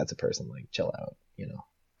 like, hey, that's a person, like, chill out, you know.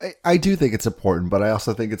 I do think it's important, but I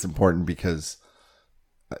also think it's important because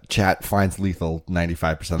chat finds lethal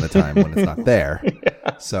 95% of the time when it's not there.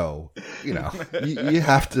 Yeah. So, you know, you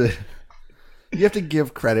have to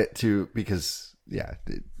give credit to, because yeah,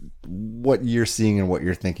 what you're seeing and what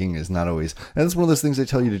you're thinking is not always, and it's one of those things they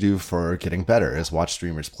tell you to do for getting better is watch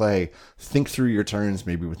streamers play, think through your turns,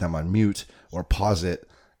 maybe with them on mute, or pause it,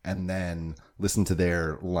 and then listen to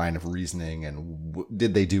their line of reasoning, and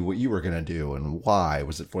did they do what you were going to do, and why?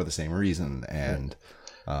 Was it for the same reason? And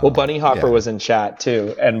well, Bunny Hopper was in chat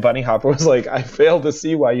too, and Bunny Hopper was like, I failed to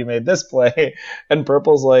see why you made this play, and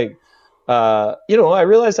Purple's like, you know, I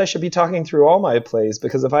realized I should be talking through all my plays,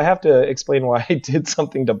 because if I have to explain why I did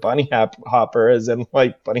something to Bunny Hopper, as in,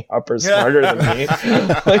 like, Bunny Hopper's smarter than me,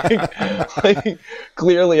 like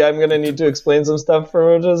clearly I'm going to need to explain some stuff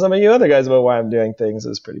for some of you other guys about why I'm doing things.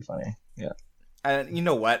 Is pretty funny. Yeah. And you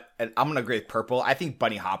know what? And I'm going to agree with Purple. I think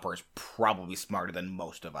Bunny Hopper is probably smarter than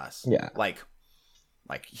most of us. Yeah. Like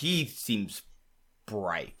he seems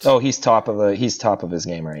bright. Oh, he's top of his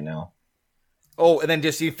game right now. Oh, and then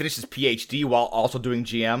just he finishes PhD while also doing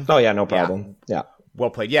GM. Oh yeah, no problem. Yeah. Well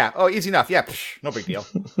played. Yeah. Oh, easy enough. Yeah. Psh, no big deal.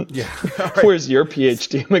 yeah. Right. Where's your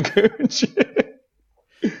PhD, Magooch?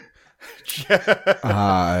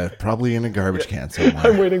 Probably in a garbage can somewhere.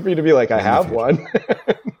 I'm waiting for you to be like, I have one.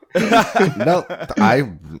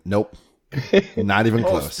 Nope. Not even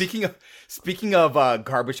close. Speaking of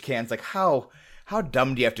garbage cans, like how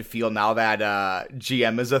dumb do you have to feel now that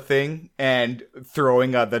GM is a thing and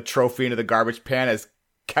throwing the trophy into the garbage pan has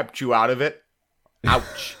kept you out of it?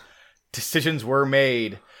 Ouch. Decisions were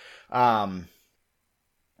made. I'm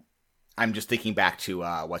just thinking back to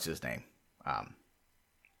what's his name,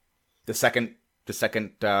 the second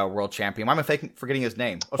world champion. Why am I forgetting his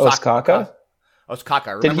name? Osaka.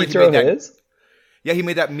 Remember Did he throw his? Yeah, he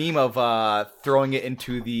made that meme of throwing it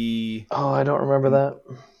into the. Oh, I don't remember that.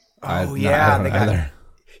 Oh yeah,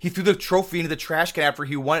 he threw the trophy into the trash can after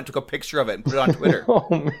he won it, took a picture of it, and put it on Twitter. Oh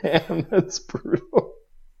man, that's brutal.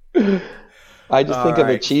 I just think of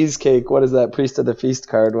a cheesecake. What is that? Priest of the Feast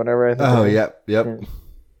card. Whenever I think. Oh, yep.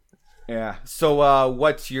 Yeah. So,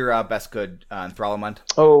 what's your best good Enthrallment?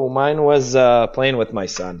 Oh, mine was playing with my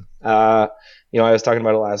son. I was talking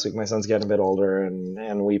about it last week. My son's getting a bit older,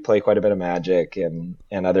 and we play quite a bit of Magic and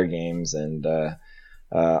other games, and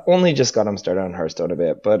only just got him started on Hearthstone a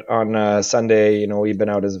bit. But on Sunday, we've been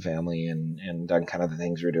out as a family and done kind of the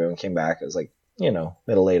things we were doing. Came back, it was like,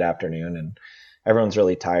 middle late afternoon, and everyone's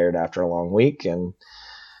really tired after a long week, and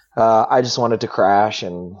I just wanted to crash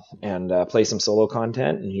and play some solo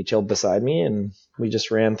content, and he chilled beside me, and we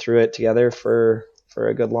just ran through it together for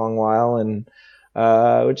a good long while, and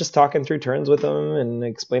we're just talking through turns with him and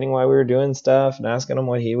explaining why we were doing stuff and asking him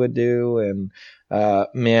what he would do, and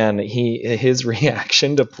man, his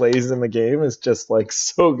reaction to plays in the game is just like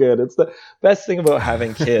so good. It's the best thing about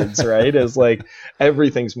having kids, right? Is like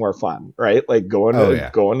everything's more fun, right? Like going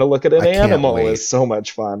to look at an animal is so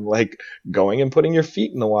much fun. Like going and putting your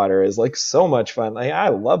feet in the water is like so much fun. Like I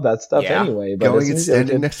love that stuff anyway. But going and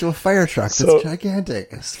standing next to a fire truck that's gigantic.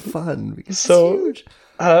 It's fun because it's huge.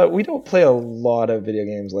 We don't play a lot of video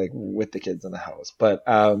games like with the kids in the house, but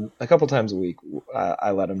a couple times a week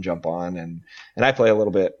I let him jump on and I play a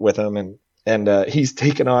little bit with him, and he's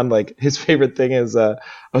taken on, like, his favorite thing is I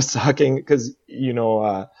was talking because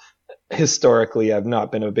historically I've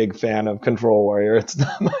not been a big fan of Control Warrior. It's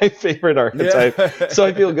not my favorite archetype. Yeah. So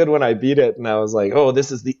I feel good when I beat it, and I was like, oh,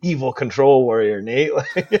 this is the evil Control Warrior, Nate.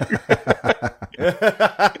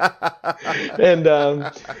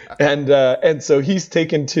 And so he's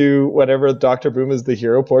taken to whatever Dr. Boom is the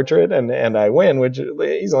hero portrait, and I win, which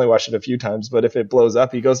he's only watched it a few times, but if it blows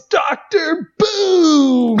up, he goes, Dr.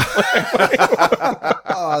 Boom!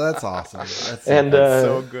 Oh, that's awesome. That's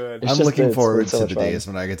so good. I'm looking forward to the days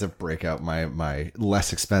when I get to break out my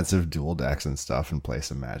less expensive dual decks and stuff and play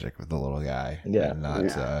some Magic with the little guy. Yeah. And not,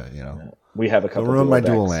 we have a couple. Don't ruin my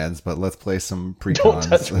dual lands, but let's play some precons. Don't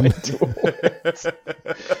touch my dual lands.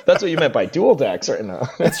 That's what you meant by dual decks, right? No.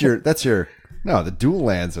 No, the dual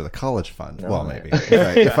lands are the college fund. No. Well, maybe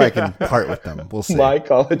if I can part with them, we'll see. My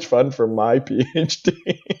college fund for my PhD.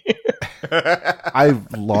 I've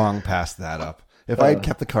long passed that up. If I had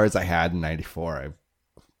kept the cards I had in '94,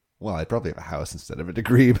 I'd probably have a house instead of a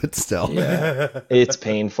degree, but still. Yeah. It's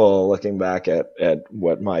painful looking back at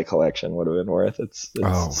what my collection would have been worth. It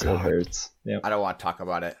hurts. Yeah. I don't want to talk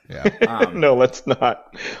about it. Yeah. No, let's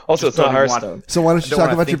not. Also, it's not Hearthstone. So why don't you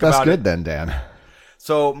talk about your best good then, Dan?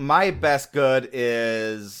 So my best good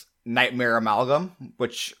is Nightmare Amalgam,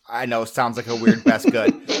 which I know sounds like a weird best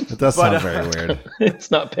good. It does sound very weird. It's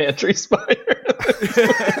not Pantry Spider.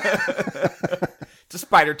 It's a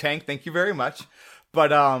spider tank. Thank you very much. But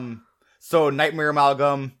so Nightmare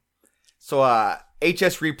Amalgam. So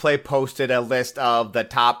HS Replay posted a list of the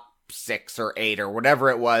top 6 or 8 or whatever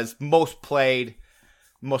it was most played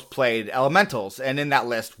elementals, and in that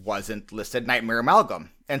list wasn't listed Nightmare Amalgam.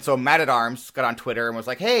 And so Matt at Arms got on Twitter and was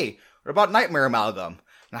like, "Hey, what about Nightmare Amalgam?"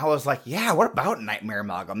 And I was like, "Yeah, what about Nightmare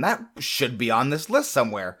Amalgam? That should be on this list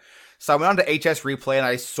somewhere." So I went on to HS Replay and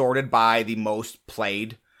I sorted by the most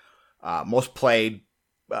played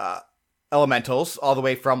elementals, all the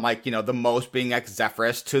way from the most being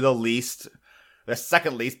Xephrys to the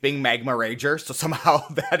second least being Magma Rager. So somehow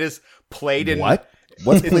that is played in what?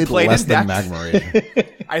 What's played less than Magma Rager?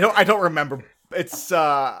 I don't remember. It's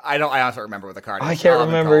I honestly don't remember what the card is. I can't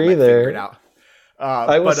remember either.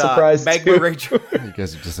 I was surprised Magma too. Rager. You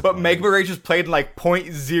guys are disappointed. But Magma Rager's played in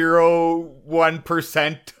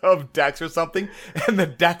 0.01% of decks or something, and the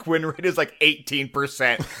deck win rate is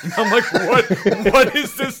 18%. And I'm like, what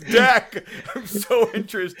is this deck? I'm so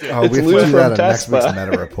interested. Oh, we have to do that on next week's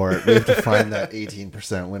meta report. We have to find that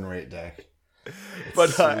 18% win rate deck.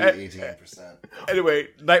 But 18%. Anyway,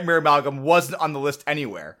 Nightmare Amalgam wasn't on the list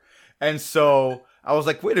anywhere. And so I was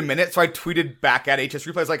like, wait a minute. So I tweeted back at HS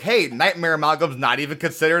Replay. I was like, hey, Nightmare Amalgam's not even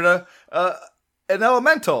considered an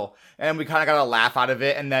elemental. And we kind of got a laugh out of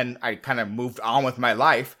it. And then I kind of moved on with my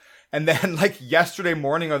life. And then yesterday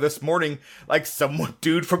morning or this morning, some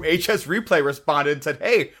dude from HS Replay responded and said,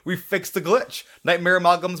 hey, we fixed the glitch. Nightmare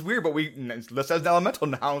Amalgam's weird, but it's listed as an elemental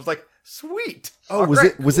now. I was like, sweet. Oh,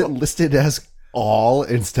 was it listed as all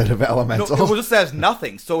instead of elemental? No, it was listed as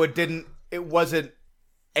nothing. So it wasn't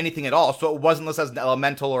anything at all. So it wasn't listed as an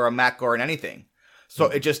elemental or a mech or an anything. So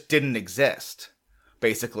it just didn't exist,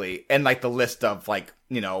 basically. And the list of those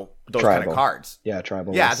tribal kind of cards. Yeah,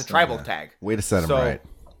 tribal. Yeah, it's a tribal tag. Way to set them right.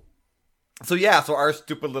 So yeah, so our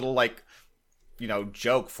stupid little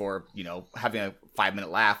joke for having a 5-minute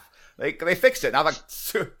laugh. They fixed it. And I'm like,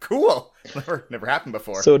 cool. Never happened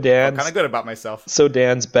before. So I'm kind of good about myself. So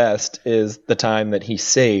Dan's best is the time that he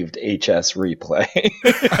saved HS Replay.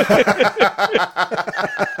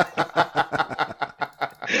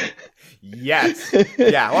 Yes.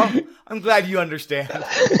 Yeah. Well, I'm glad you understand.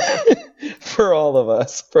 For all of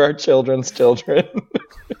us, for our children's children.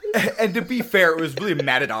 And to be fair, it was really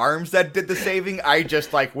Man at Arms that did the saving. I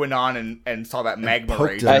just like went on and saw that magma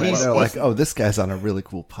rage. Poked him, and they're like, "Oh, this guy's on a really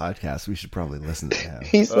cool podcast. We should probably listen to him."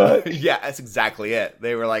 He's not. Yeah, that's exactly it.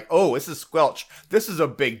 They were like, "Oh, this is Squelch. This is a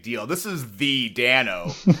big deal. This is the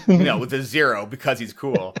Dano, with a 0 because he's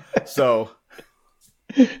cool." So,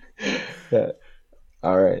 Yeah.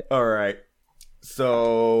 All right.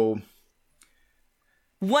 So,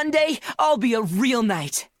 One day, I'll be a real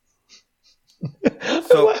knight. I'm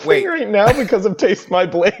laughing right now because of Taste My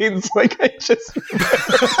Blades. Like, I just...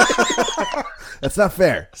 That's not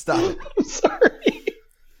fair. Stop it. I'm sorry.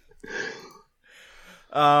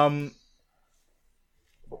 I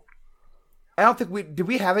don't think did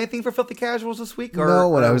we have anything for Filthy Casuals this week? Or,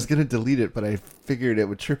 No, and I was going to delete it, but I figured it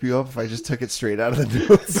would trip you up if I just took it straight out of the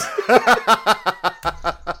notes.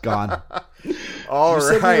 Gone. All You said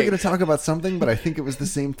we were right. going to talk about something, but I think it was the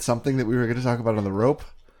same something that we were going to talk about on the rope.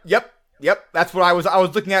 Yep. That's what I was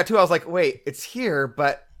looking at too. I was like, wait, it's here,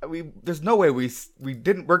 but there's no way we're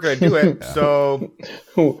gonna do it. So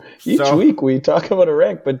Each week we talk about a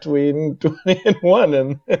rank between 20 and 1,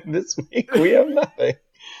 and this week we have nothing.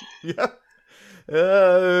 Yep.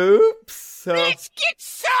 Oops. So Let's get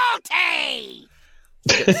salty!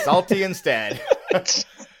 get salty instead.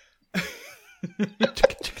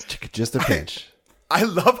 Just a pinch. I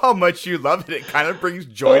love how much you love it. It kind of brings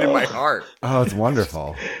joy to my heart. Oh, it's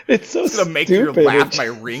wonderful. It's so It's gonna make stupid. you laugh my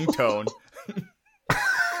ringtone.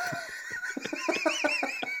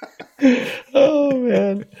 Oh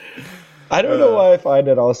man, I don't know why I find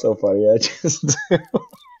it all so funny. I just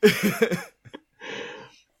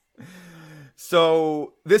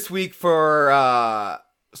So this week for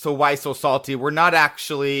so why so salty? We're not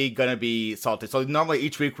actually gonna be salty. So normally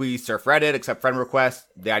each week we surf Reddit, accept friend requests,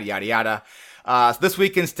 yada yada yada. So this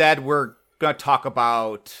week instead we're gonna talk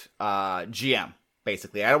about GM.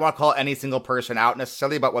 Basically, I don't want to call any single person out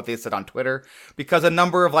necessarily about what they said on Twitter, because a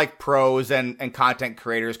number of like pros and content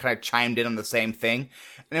creators kind of chimed in on the same thing,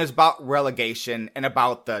 and it was about relegation and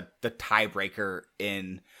about the tiebreaker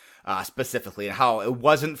in specifically, and how it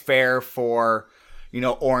wasn't fair for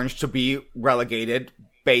Orange to be relegated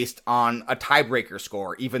based on a tiebreaker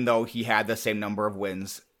score, even though he had the same number of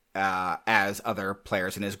wins as other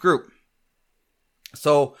players in his group.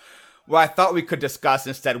 So what I thought we could discuss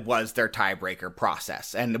instead was their tiebreaker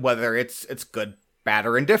process and whether it's good, bad,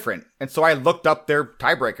 or indifferent. And so I looked up their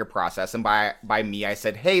tiebreaker process, and by me, I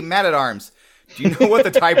said, "Hey, Man at Arms, do you know what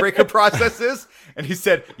the tiebreaker process is?" And he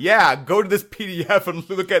said, "Yeah, go to this PDF and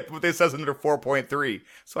look at what it says under 4.3.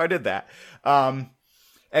 So I did that.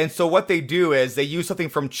 And so what they do is they use something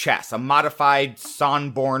from chess, a modified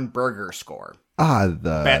Sonborn-Berger score.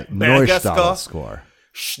 The Neustadel score.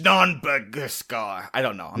 Schnonberger score. I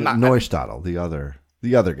don't know. I'm not. Neustadel, the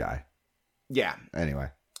other guy. Yeah. Anyway.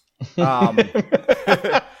 Man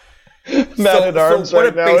at Arms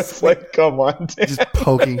right now. It's like, come on, Dan. Just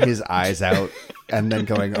poking his eyes out and then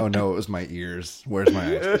going, "Oh no, it was my ears. Where's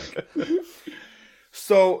my ice pick?"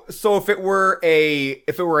 So if it were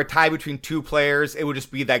a tie between two players, it would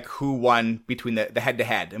just be like who won between the head to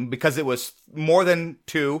head. And because it was more than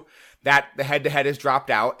two, that the head to head is dropped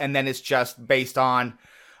out, and then it's just based on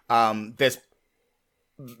this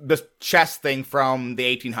chess thing from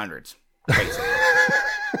the 1800s. Basically.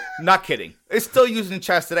 Not kidding. It's still used in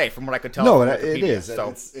chess today, from what I could tell. No, from it is.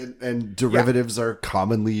 So. And derivatives are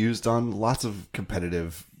commonly used on lots of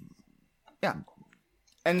competitive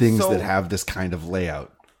and things so, that have this kind of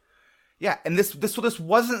layout. Yeah, and this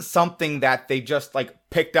wasn't something that they just like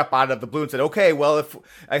picked up out of the blue and said, "Okay, well, if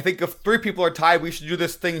 3 people are tied, we should do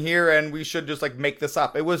this thing here, and we should just like make this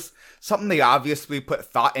up." It was something they obviously put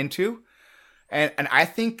thought into, and I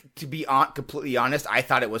think, to be completely honest, I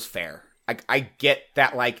thought it was fair. I get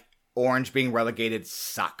that like Orange being relegated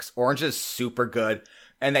sucks. Orange is super good,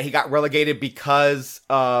 and that he got relegated because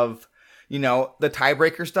of the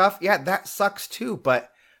tiebreaker stuff. Yeah, that sucks too, but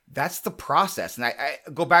that's the process. And I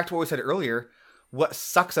go back to what we said earlier. What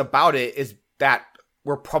sucks about it is that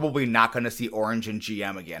we're probably not going to see Orange and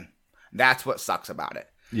GM again. That's what sucks about it.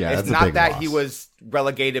 Yeah, it's that's not a big that loss. he was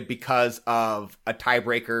relegated because of a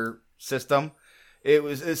tiebreaker system.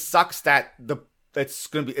 It sucks that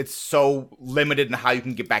it's so limited in how you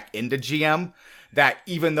can get back into GM that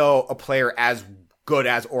even though a player as good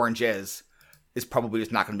as Orange is probably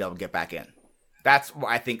just not going to be able to get back in. That's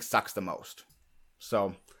what I think sucks the most.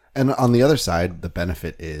 So. And on the other side, the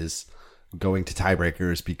benefit is going to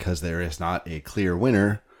tiebreakers because there is not a clear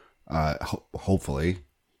winner. Hopefully,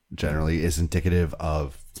 generally, is indicative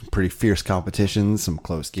of pretty fierce competition, some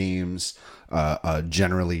close games, a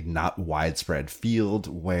generally not widespread field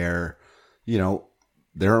where, you know,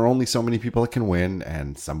 there are only so many people that can win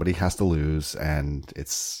and somebody has to lose, and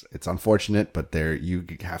it's unfortunate, but there you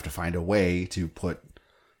have to find a way to put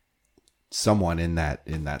someone in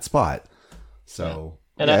that spot. So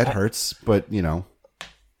it hurts, but you know,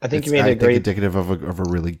 I think you made a great indicative of a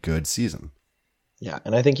really good season. Yeah,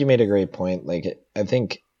 and I think you made a great point. Like, I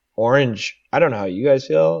think Orange, I don't know how you guys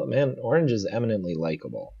feel, man. Orange is eminently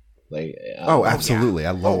likable. Like, absolutely,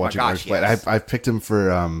 I love watching Orange play. Yes. I've picked him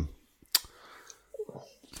for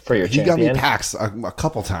your he champion. got me PAX a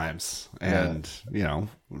couple times, and you know,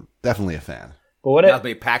 definitely a fan. But what Not as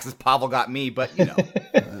many packs as Pavel got me, but you know.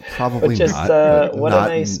 Probably just, not. what a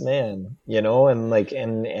nice man, you know, and like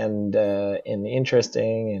and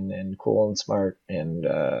interesting and cool and smart and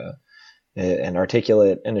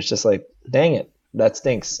articulate, and it's just like, dang it, that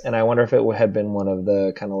stinks. And I wonder if it had been one of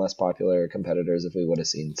the kind of less popular competitors if we would have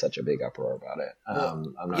seen such a big uproar about it.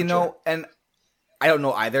 I'm not sure. And I don't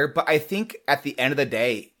know either, but I think at the end of the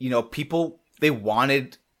day, you know, people, they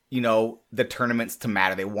wanted, you know, the tournaments to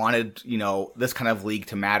matter. They wanted, you know, this kind of league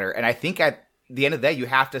to matter. And I think at the end of the day, you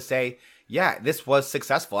have to say, yeah, this was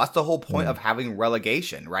successful. That's the whole point of having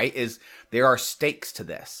relegation, right? Is there are stakes to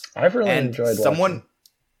this. I've really enjoyed watching.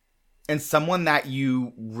 And someone that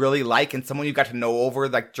you really like and someone you got to know over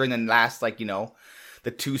like during the last, like, you know,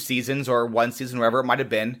 the 2 seasons or 1 season, wherever it might have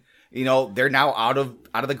been, you know, they're now out of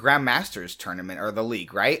the Grand Masters tournament or the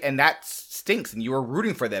league, right? And that stinks, and you were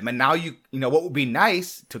rooting for them. And now you know, what would be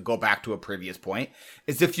nice, to go back to a previous point,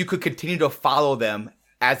 is if you could continue to follow them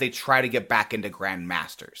as they try to get back into Grand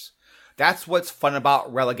Masters. That's what's fun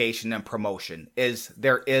about relegation and promotion, is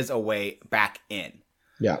there is a way back in.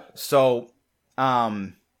 Yeah. So,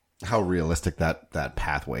 how realistic that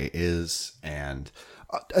pathway is, and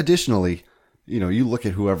additionally, you know, you look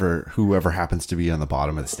at whoever happens to be on the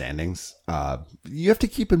bottom of the standings. You have to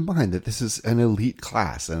keep in mind that this is an elite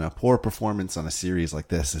class, and a poor performance on a series like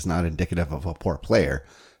this is not indicative of a poor player.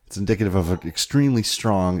 It's indicative of an extremely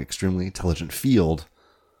strong, extremely intelligent field,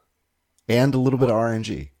 and a little bit of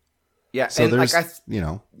RNG. Yeah, so and there's, like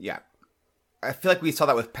yeah. I feel like we saw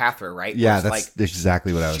that with Pathra, right? Yeah, Where that's like,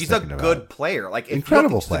 exactly what I was thinking about. She's a good player. Like, if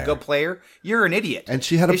incredible you don't think she's a good player, you're an idiot. And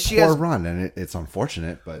she had a poor run, and it's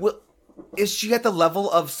unfortunate, but... Well, is she at the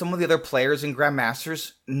level of some of the other players in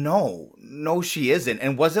Grandmasters? No, she isn't.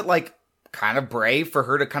 And was it like kind of brave for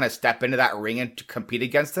her to kind of step into that ring and to compete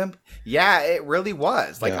against him? Yeah, it really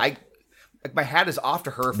was. Like, my hat is off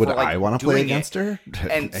to her. Would for, like, I want to play against her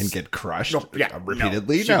and get crushed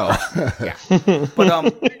repeatedly? No. Yeah,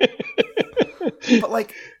 but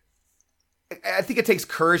like, I think it takes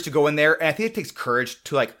courage to go in there, and I think it takes courage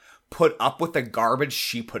to like put up with the garbage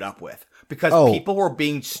she put up with, because people were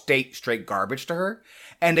being straight garbage to her,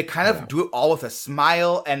 and to kind of do it all with a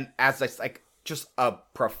smile and as like just a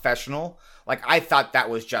professional. Like, I thought that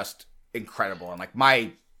was just incredible, and like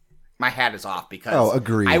my hat is off, because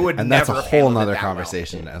agreed. I would and never that's a whole nother that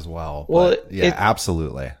conversation as well. Well, but,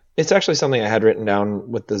 absolutely. It's actually something I had written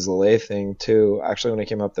down with the Zalay thing too, actually, when it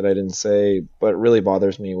came up, that I didn't say, but it really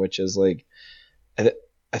bothers me, which is like, I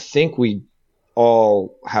think we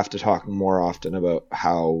all have to talk more often about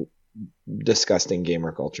how disgusting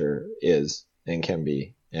gamer culture is and can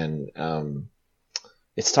be. And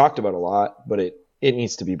it's talked about a lot, but it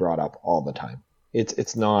needs to be brought up all the time.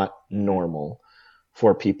 It's not normal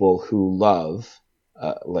for people who love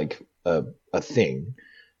like a thing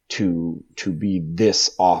to be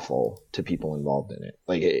this awful to people involved in it.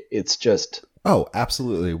 Like, it's just... Oh,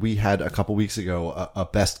 absolutely. We had a couple weeks ago a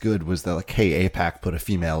best good was that, like, hey, APAC put a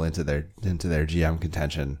female into their GM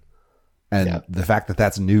contention, and the fact that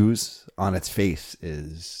that's news on its face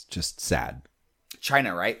is just sad.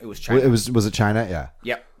 China, right? It was China. Was it China? Yeah.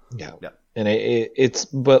 Yep. Yeah. Yep. And it's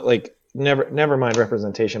but like, never mind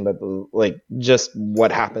representation, but like, just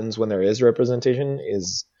what happens when there is representation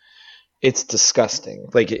is, it's disgusting.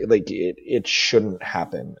 Like it shouldn't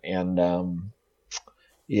happen. And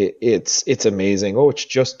it's amazing. Oh, it's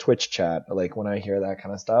just Twitch chat. Like, when I hear that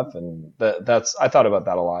kind of stuff, and that's, I thought about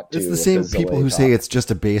that a lot too. It's the same people who say it's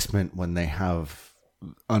just a basement when they have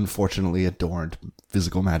unfortunately adorned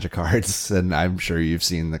physical magic cards. And I'm sure you've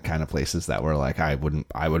seen the kind of places that were like, I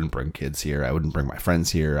wouldn't bring kids here. I wouldn't bring my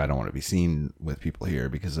friends here. I don't want to be seen with people here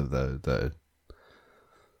because of the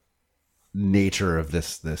nature of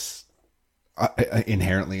this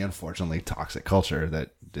inherently, unfortunately, toxic culture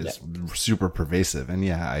that is super pervasive. And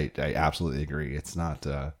I absolutely agree. It's not.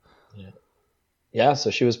 Yeah.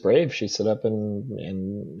 So she was brave. She stood up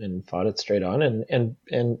and fought it straight on. And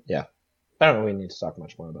yeah, I don't know. We need to talk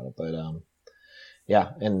much more about it, but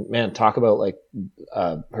yeah, and man, talk about like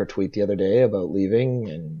her tweet the other day about leaving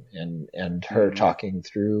and her talking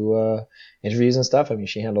through interviews and stuff. I mean,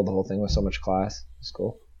 she handled the whole thing with so much class. It's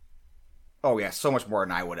cool. Oh yeah, so much more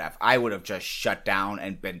than I would have. I would have just shut down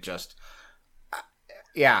and been just,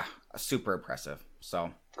 yeah, super impressive.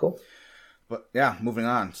 So Cool. but yeah, moving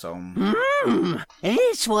on. So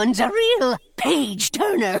This one's a real page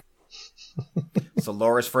turner. so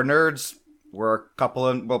Lore's for nerds. We're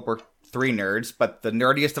we're 3 nerds, but the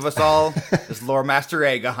nerdiest of us all is Lore Master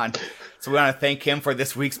Aegon. So we want to thank him for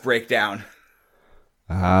this week's breakdown.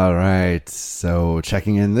 All right. So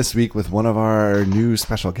checking in this week with one of our new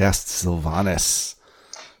special guests, Sylvanas,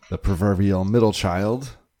 the proverbial middle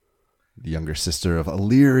child, the younger sister of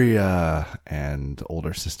Illyria and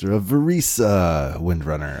older sister of Verisa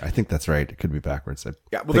Windrunner. I think that's right. It could be backwards.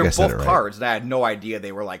 Yeah, well, they're both cards, and I had no idea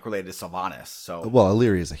they were like related to Sylvanas. So, Well,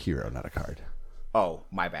 Illyria is a hero, not a card. oh,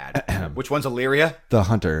 my bad. Which one's Illyria? The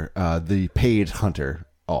hunter, the paid hunter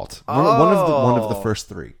alt. Oh. One of the first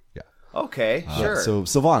 3. Yeah. Okay, sure. So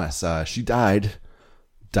Sylvanas, she died,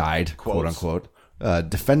 quote Quotes. unquote,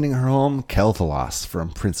 defending her home Kel'Thalas from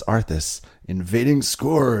Prince Arthas invading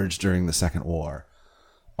Scourge during the Second War.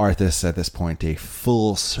 Arthas, at this point a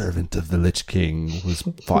full servant of the Lich King, was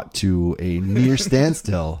fought to a near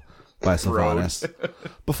standstill by Sylvanas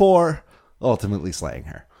before ultimately slaying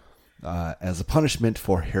her. As a punishment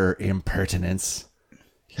for her impertinence,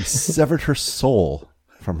 he severed her soul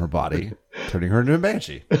from her body, turning her into a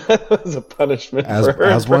banshee, As a punishment as for her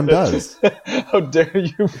as one does. How dare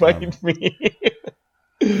you fight me?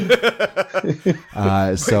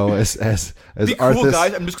 So as Be cool, Arthas,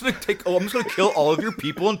 guys. I'm just gonna kill all of your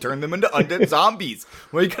people and turn them into undead zombies.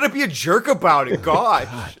 Well, you gotta be a jerk about it,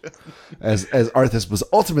 gosh. as Arthas was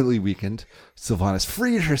ultimately weakened, Sylvanas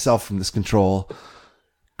freed herself from this control,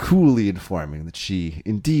 coolly informing that she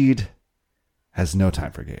indeed has no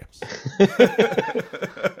time for games.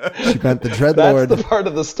 She met the Dreadlord That's the part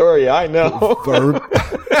of the story I know.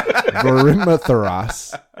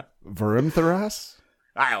 Verimtheras?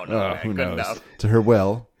 I don't know. man. Who Good knows? enough. To her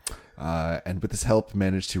will, and with his help,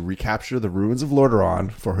 managed to recapture the ruins of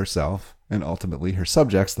Lordaeron for herself and ultimately her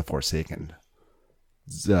subjects, the Forsaken,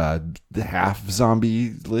 the half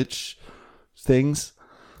zombie lich things.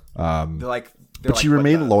 But she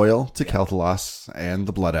remained loyal to Kel'Thalas and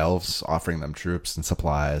the Blood Elves, offering them troops and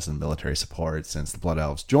supplies and military support since the Blood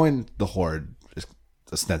Elves joined the Horde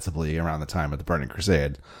ostensibly around the time of the Burning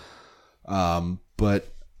Crusade.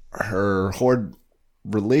 But her Horde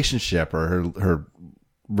relationship, or her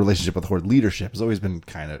relationship with Horde leadership, has always been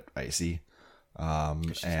kind of icy.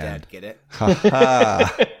 She's dead. Get it?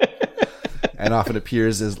 And often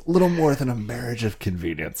appears as little more than a marriage of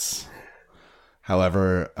convenience.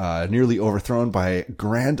 However, nearly overthrown by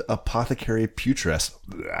Grand Apothecary Putris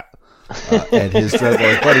and his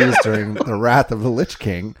Dreadlord buddies during the Wrath of the Lich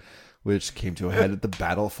King, which came to a head at the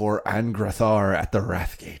battle for Angrathar at the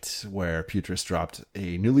Wrathgate, where Putris dropped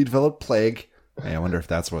a newly developed plague. I wonder if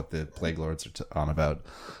that's what the Plague Lords are on about.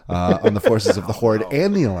 On the forces of the Horde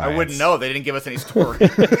and the Alliance. I wouldn't know. They didn't give us any story.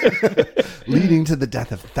 Leading to the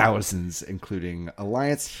death of thousands, including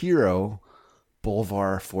Alliance hero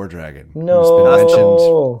Bolvar Fordragon. No. Who's been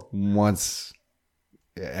mentioned once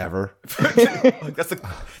ever. that's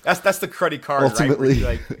the cruddy card. Ultimately,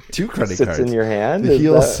 right? 2 credit Sits cards. in your hand. The Is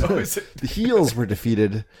heels, that- the heels were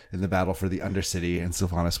defeated in the battle for the Undercity, and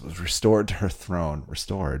Sylvanas was restored to her throne.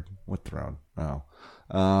 Restored? What throne? Oh.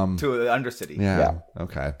 To the Undercity. Yeah.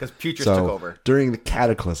 Okay. Because Putris took over. During the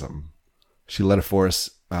Cataclysm, she led a force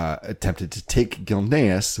attempted to take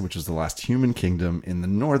Gilneas, which was the last human kingdom in the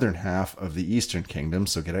northern half of the Eastern Kingdom.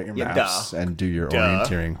 So get out your maps and do your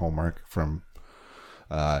orienteering homework from.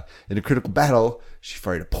 In a critical battle, she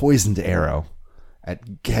fired a poisoned arrow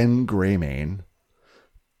at Gen Greymane,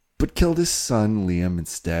 but killed his son Liam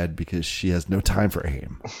instead because she has no time for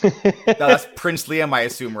aim. No, that's Prince Liam, I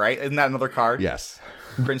assume, right? Isn't that another card? Yes.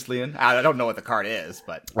 Prince Liam. I don't know what the card is,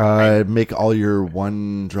 but Make all your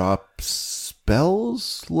 1-drop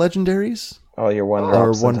spells legendaries. All your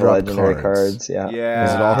 1-drops into legendary cards. Yeah.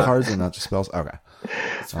 Is it all cards or not just spells? Okay.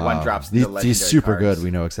 It's 1-drops. into legendary He's super cards. good.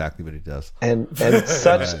 We know exactly what he does. And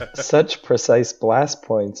such precise blast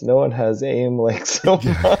points. No one has aim like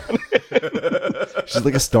Sylvanas. She's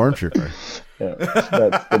like a stormtrooper. Yeah,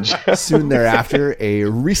 that's the joke. Soon thereafter, a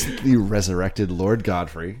recently resurrected Lord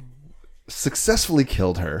Godfrey successfully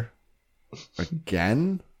killed her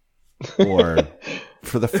again, or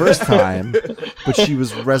for the first time, but she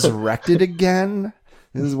was resurrected again.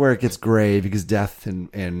 This is where it gets gray, because death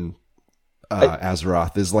in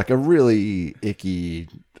Azeroth is like a really icky,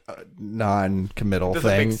 non-committal Doesn't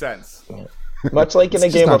thing. make sense. Much like in a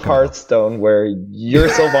just game not of gonna Hearthstone where your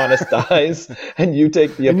Sylvanas dies and you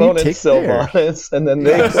take the And you opponent's take theirs. Sylvanas and then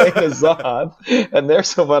they play N'Zoth and their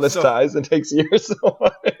Sylvanas So- dies and takes your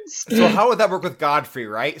Sylvanas. So how would that work with Godfrey,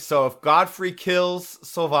 right? So if Godfrey kills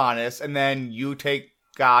Sylvanas and then you take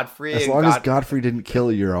Godfrey, As and long as Godfrey didn't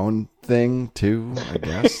kill your own thing too, I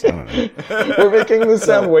guess. I don't know. We're making this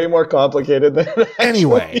sound way more complicated than it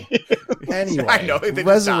actually Anyway, I know, they just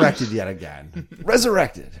resurrected yet again.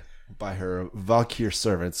 Resurrected by her Valkyr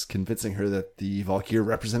servants, convincing her that the Valkyr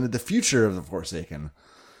represented the future of the Forsaken.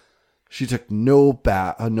 She took no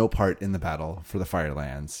part in the battle for the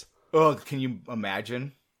Firelands. Oh, can you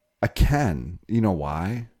imagine? I can. You know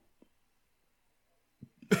why?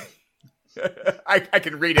 I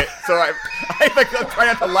can read it, so I'm trying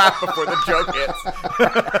not to laugh before the joke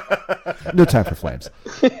hits. No time for flames.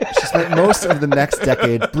 She spent most of the next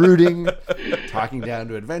decade brooding, talking down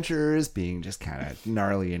to adventurers, being just kind of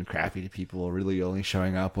gnarly and crappy to people, really only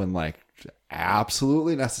showing up when, like,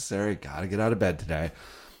 absolutely necessary. Gotta get out of bed today.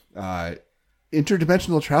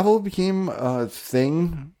 Interdimensional travel became a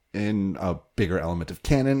thing in a bigger element of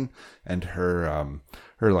canon, and her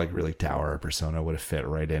like really dour persona would have fit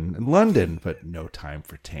right in London, but no time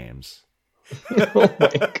for Thames. Oh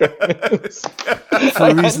my goodness.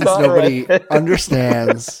 For reasons nobody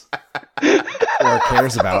understands or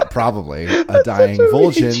cares about, probably. A dying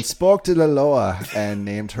Vol'jin spoke to Laloa and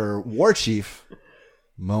named her war chief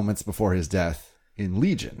moments before his death in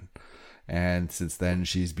Legion. And since then,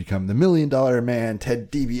 she's become the $1 Million Man,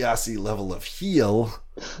 Ted DiBiase level of heel.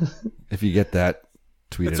 If you get that,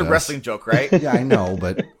 tweet It's at a us. wrestling joke, right? Yeah, I know,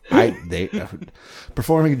 but they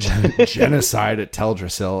performing genocide at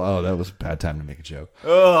Teldrassil. Oh, that was a bad time to make a joke.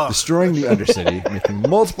 Ugh. Destroying the Undercity, making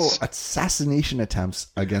multiple assassination attempts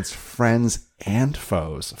against friends and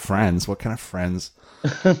foes. Friends? What kind of friends?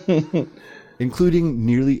 Including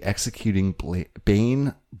nearly executing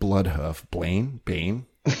Bane Bloodhoof. Bane?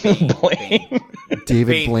 David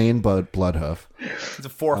Bane. Blaine Bloodhoof. It's a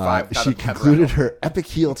 4 or 5. without She a pepper concluded on it. her epic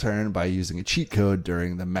heel turn by using a cheat code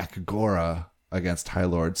during the Makagora against High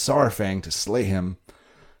Lord Saurfang to slay him,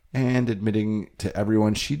 and admitting to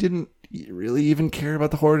everyone she didn't really even care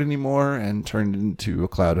about the Horde anymore, and turned into a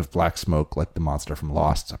cloud of black smoke like the monster from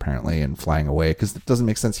Lost, apparently, and flying away, because it doesn't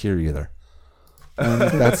make sense here either. And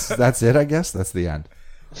that's it, I guess. That's the end.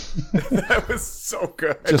 That was so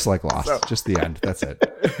good. Just like Lost. Just the end. That's it.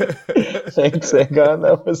 Thanks, Aegon.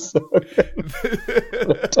 That was so good.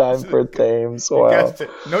 No time for Thames. Wow. Guessed it.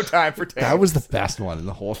 No time for Thames. That was the best one in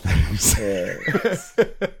the whole thing. Yeah.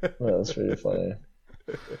 That was pretty funny.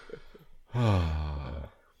 Oh,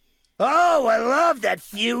 I love that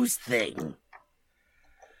fuse thing.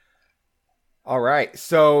 All right,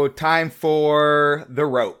 so time for the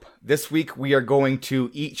rope. This week we are going to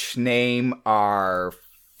each name our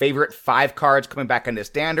favorite 5 cards coming back into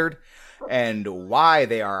standard and why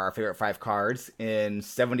they are our favorite 5 cards in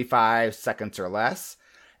 75 seconds or less.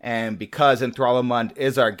 And because Enthralamund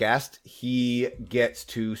is our guest, he gets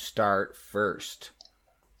to start first.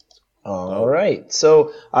 All right.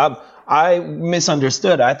 So I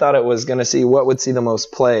misunderstood. I thought it was going to see what would see the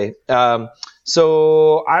most play.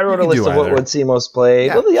 So I wrote a can list do of what either. would see most play.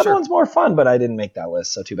 Yeah, Well, the other sure. one's more fun, but I didn't make that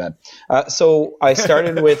list, so too bad. So I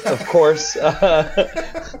started with, of course, Reset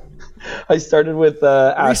his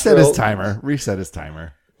Astral.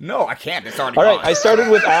 timer. No, I can't. It's already All right, gone. I started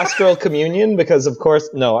with Astral Communion because, of course,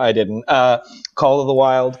 no, I didn't. Call of the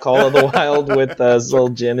Wild with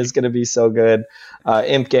Zul'jin is going to be so good.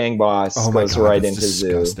 Imp Gang Boss Oh my goes god, right that's into Zoo.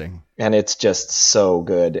 disgusting. And it's just so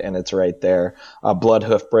good, and it's right there.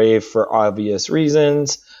 Bloodhoof Brave for obvious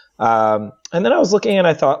reasons. And then I was looking, and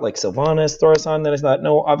I thought, like, Sylvanas, Thorson. Then I thought,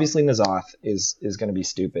 no, obviously N'Zoth is going to be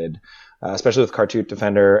stupid, especially with Kartut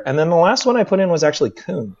Defender. And then the last one I put in was actually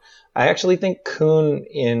Khun. I actually think Khun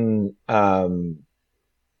in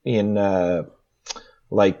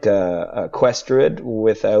Quest Druid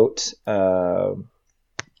without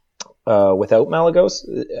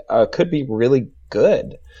Malagos could be really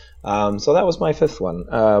good. So that was my 5th one.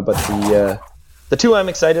 But the 2 I'm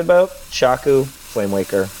excited about, Shaku,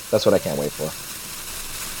 Flamewaker. That's what I can't wait for.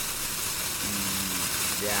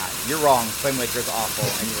 Yeah, you're wrong. Flamewaker's awful,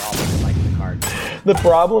 and you're always liking the card. The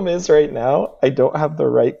problem is right now, I don't have the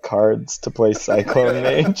right cards to play Cyclone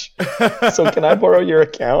Mage. So can I borrow your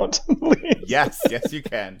account, please? Yes, you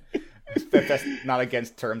can. That's not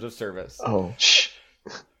against terms of service. Oh, shh.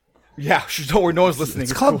 Yeah, don't worry, no one's listening.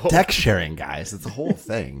 It's called cool. deck sharing, guys. It's a whole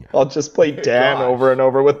thing. I'll just play Dan God. over and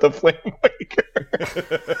over with the Flamewaker.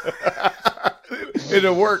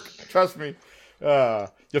 It'll work. Trust me. You'll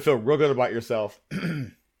feel real good about yourself.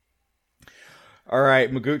 All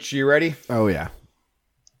right, Maguchi, you ready? Oh yeah.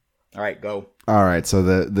 All right, go. All right, so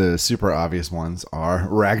the super obvious ones are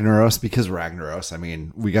Ragnaros, because Ragnaros. I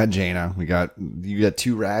mean, we got Jaina, you got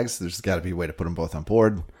 2 Rags. There's got to be a way to put them both on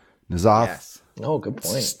board. N'Zoth. Yes. Oh, good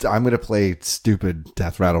point. I'm gonna play stupid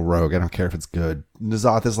Death Rattle Rogue. I don't care if it's good.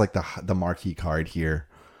 N'Zoth is like the marquee card here.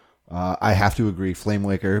 I have to agree, Flame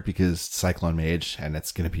Waker, because Cyclone Mage, and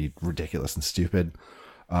it's gonna be ridiculous and stupid.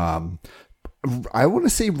 I want to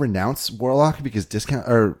say Renounce Warlock, because discounts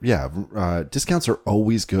are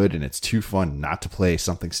always good, and it's too fun not to play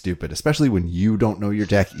something stupid, especially when you don't know your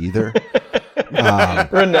deck either.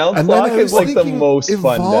 Renounce Block is like the most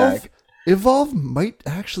fun deck. Evolve might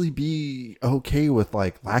actually be okay with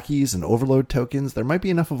like lackeys and overload tokens. There might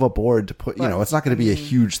be enough of a board to put, it's not going to be a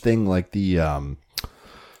huge thing like the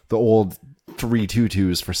old 3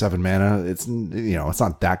 2/2s for 7 mana. It's, it's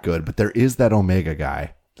not that good, but there is that Omega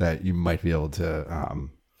guy that you might be able to.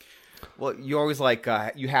 Well, you always like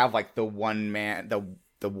you have like the one man,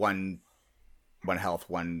 the one health,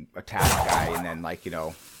 one attack guy, and then like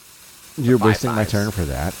you're wasting my turn for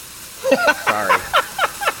that. Sorry.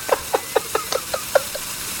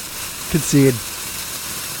 Concede.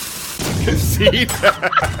 I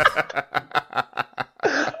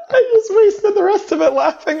just wasted the rest of it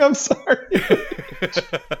laughing. I'm sorry.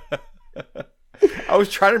 I was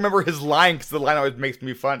trying to remember his line because the line always makes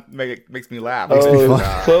me laugh.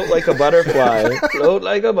 Float like a butterfly. Float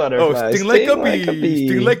like a butterfly. Oh, sting like a bee.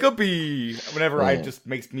 Sting like a bee. Whenever I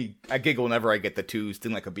giggle whenever I get the 2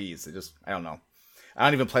 sting like a bees. I don't know. I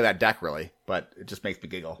don't even play that deck really, but it just makes me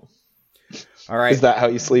giggle. All right. Is that how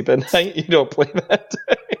you sleep at night? You don't play that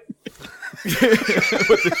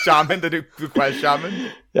with the shaman, the quest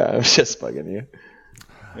shaman? Yeah, I was just bugging you.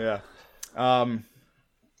 Yeah.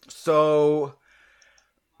 So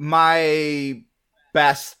my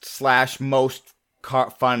best / most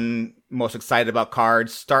fun, most excited about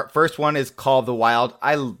cards. First one is Call of the Wild.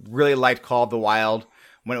 I really liked Call of the Wild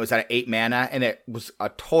when it was at 8 mana, and it was a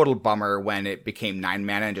total bummer when it became 9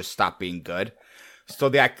 mana and just stopped being good. So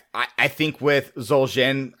I think with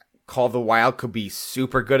Zul'jin, Call of the Wild could be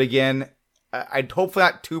super good again. I'd hopefully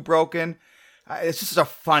not too broken. It's just a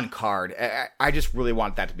fun card. I just really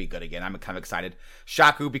want that to be good again. I'm kind of excited.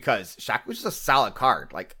 Shaku, because Shaku's just a solid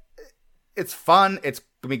card. Like, it's fun. It's going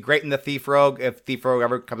to be great in the Thief Rogue if Thief Rogue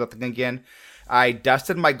ever comes up again. I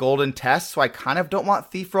dusted my golden test, so I kind of don't want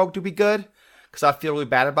Thief Rogue to be good because I feel really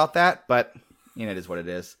bad about that, but it is what it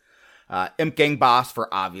is. Imp Gang Boss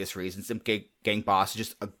for obvious reasons. Imp Gang Boss is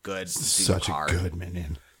just a good such card. A good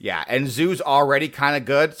minion. Yeah, and Zoo's already kind of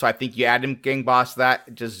good, so I think you add Imp Gang Boss to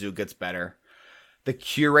that, just Zoo gets better. The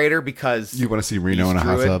Curator, because you want to see Reno in a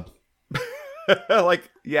hot tub.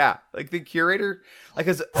 like the Curator,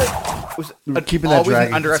 was keeping that always dragon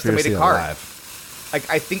an underestimated card. Alive. Like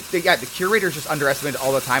I think the Curator is just underestimated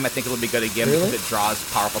all the time. I think it'll be good again because it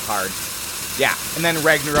draws powerful cards. Yeah, and then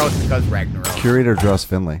Ragnaros because Ragnaros. Curator draws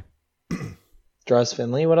Finley. Draws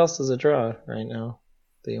Finley? What else does it draw right now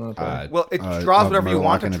that you want to play? Well, it draws whatever you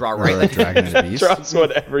want to draw, right? It draws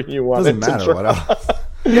whatever you want Doesn't it to matter draw. What else.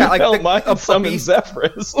 Yeah, like mine summon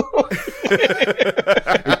Zephrys.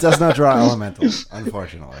 It does not draw elementals,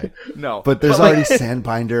 unfortunately. No. But there's already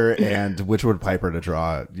Sandbinder and Witchwood Piper to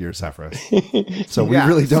draw your Zephrys. So we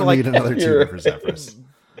really don't need another tutor for Zephrys.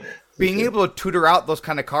 Being able to tutor out those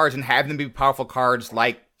kind of cards and have them be powerful cards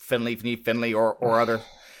like Finley or other,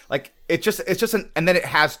 like it's just and then it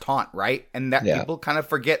has taunt, right? And that people kind of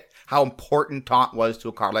forget how important taunt was to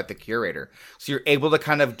a card like the Curator. So you're able to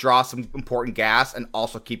kind of draw some important gas and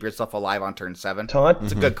also keep yourself alive on turn 7. Taunt,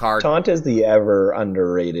 it's a good card. Taunt is the ever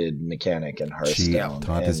underrated mechanic in Hearthstone.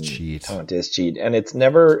 Taunt is cheat. Taunt is cheat, and it's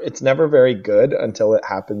never very good until it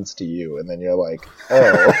happens to you, and then you're like,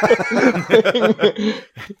 oh.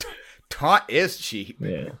 Taunt is cheap.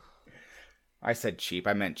 Yeah. I said cheap.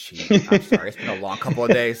 I meant cheap. I'm sorry. It's been a long couple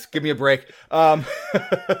of days. Give me a break.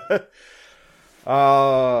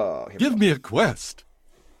 Give me a quest.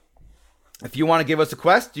 If you want to give us a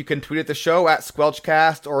quest, you can tweet at the show at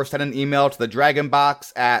Squelchcast or send an email to the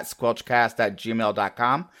Dragonbox at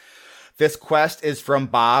squelchcast@gmail.com. This quest is from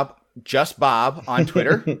Bob, just Bob, on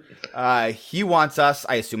Twitter. He wants us,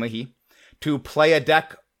 I assume a he, to play a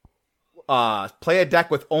deck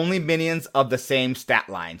with only minions of the same stat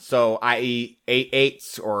line. So, i.e.,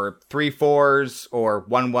 8/8s or 3/4s or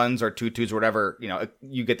 1/1s or 2/2s or whatever.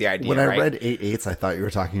 You get the idea. When I right? read 8/8s, I thought you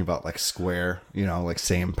were talking about like square, like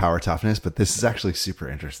same power toughness. But this is actually super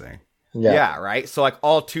interesting. Yeah, right. So like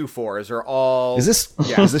all 2/4s or all. Is this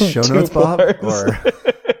show notes, Bob? Or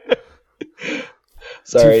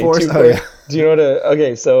sorry, 2/4s? Oh, yeah. Do you know what?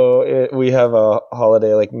 Okay, so we have a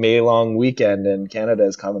holiday like May long weekend in Canada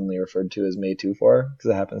is commonly referred to as May 24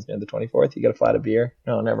 because it happens near the 24th. You get a flat of beer.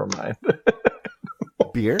 No, never mind.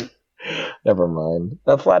 Beer? Never mind.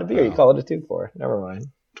 A flat of beer. You call it a 2-4. Never mind.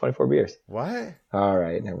 24 beers. What? All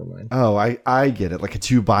right, never mind. Oh, I get it. Like a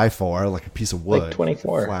 2x4, like a piece of wood. Like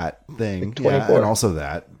 24. Flat thing. Like 24. Yeah, and also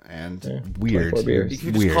that. And weird. 24 beers. You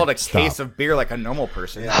could just call it a case of beer like a normal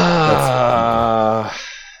person. Man,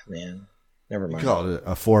 never You mind. call it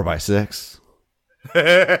a 4x6.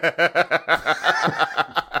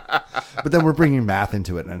 But then we're bringing math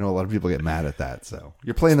into it, and I know a lot of people get mad at that. So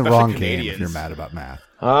you're playing the wrong game if you're mad about math.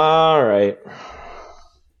 All right.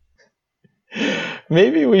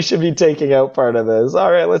 Maybe we should be taking out part of this.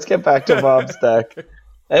 All right, let's get back to Bob's deck.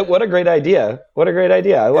 Hey, what a great idea! What a great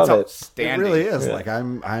idea! I love it. It really is. Like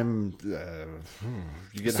you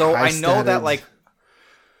get So high I know that statted-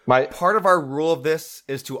 like part of our rule of this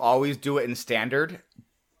is to always do it in standard,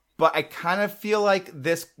 but I kind of feel like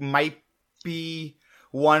this might be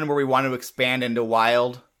one where we want to expand into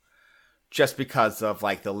wild, just because of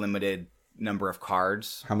like the limited number of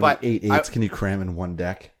cards. how many 8/8s can you cram in one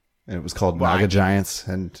deck? And it was called Naga Giants,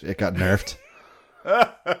 and it got nerfed.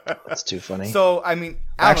 That's too funny. So I mean,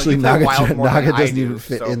 Actually, Naga Naga doesn't even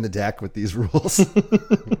fit in the deck with these rules.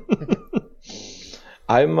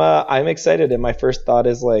 I'm excited, and my first thought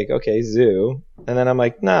is like, okay, zoo, and then I'm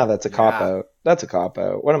like, nah, that's a cop out. That's a cop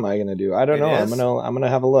out. What am I gonna do? I don't know. is? I'm gonna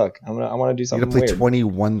have a look. I want to do You're something gonna play weird.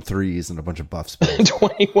 21 threes and a bunch of buff spells.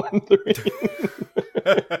 21 3.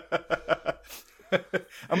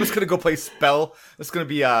 I'm just gonna go play spell. It's gonna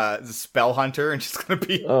be the spell hunter, and just gonna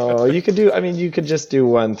be. Oh, you could do. I mean, you could just do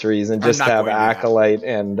 1/3s and just not have going to do that. acolyte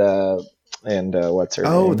and what's her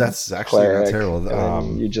name? Oh, that's actually not Cleric, terrible.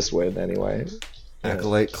 and you just win anyway.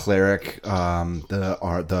 Acolyte, cleric, the one the that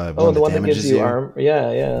one that damages gives you you. arm.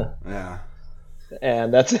 Yeah. Yeah.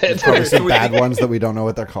 And that's it. Probably some bad ones that we don't know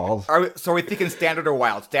what they're called. So are we thinking standard or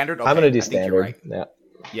wild? Standard. Okay, I'm gonna do I think you're standard. right.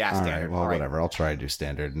 Yeah, All standard. right, well, All right. whatever. I'll try and do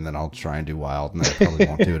standard, and then I'll try and do wild, and then I probably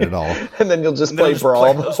won't do it at all. And then you'll just play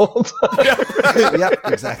brawl the whole time. Yep,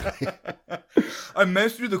 exactly. I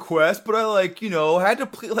managed to do the quest, but I had to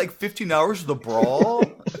play like 15 hours of the brawl.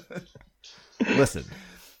 Listen.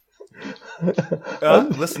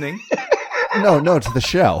 Listening. No, to the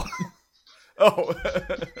show. Oh.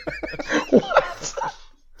 What?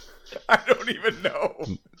 I don't even know.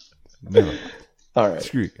 No. All right.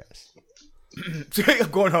 Screw you guys.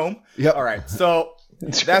 I'm going home. Yep. All right. So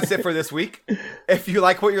that's it for this week. If you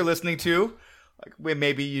like what you're listening to,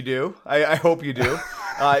 maybe you do. I hope you do.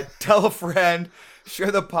 Tell a friend.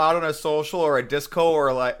 Share the pod on a social or a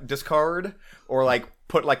Discord or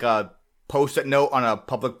put a Post-it note on a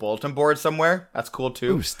public bulletin board somewhere. That's cool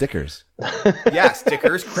too. Ooh, stickers. Yeah,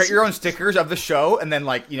 stickers. Create your own stickers of the show and then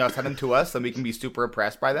send them to us and we can be super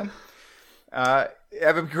impressed by them. That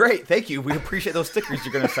would be great. Thank you. We appreciate those stickers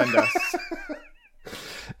you're going to send us.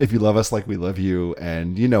 If you love us like we love you,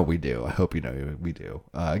 and you know we do, I hope you know we do,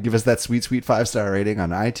 give us that sweet 5-star rating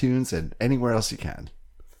on iTunes and anywhere else you can.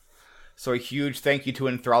 So a huge thank you to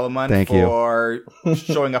Enthrallamon Thank for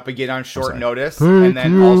showing up again on short notice. And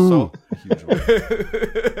then also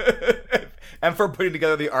and for putting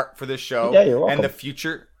together the art for this show. Yeah, you're welcome. And the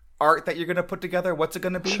future art that you're going to put together. What's it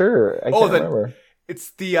going to be? Sure. I can't remember.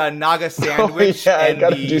 It's the Naga sandwich. Oh, yeah, and I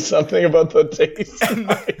gotta do something about the taste.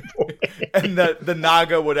 and the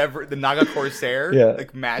Naga whatever, the Naga Corsair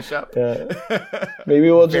mashup. Yeah. Maybe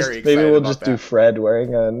we'll just do Fred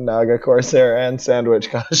wearing a Naga Corsair and sandwich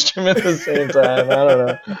costume at the same time. I don't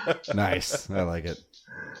know. Nice. I like it.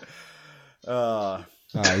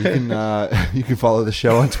 You can follow the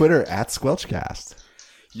show on Twitter at Squelchcast.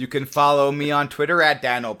 You can follow me on Twitter at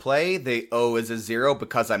DanoPlay. The O is a 0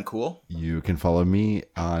 because I'm cool. You can follow me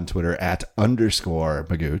on Twitter at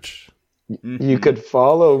 _Magooch. You could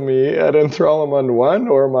follow me at Enthrallamon1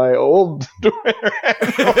 or my old Twitter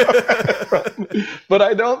handle. But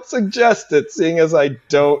I don't suggest it, seeing as I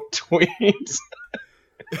don't tweet.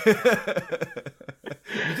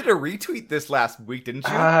 You did a retweet this last week, didn't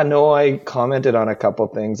you? No, I commented on a couple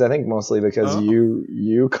things. I think mostly because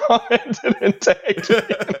you commented and tagged me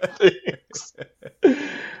in things.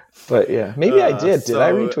 But yeah, maybe I did. Did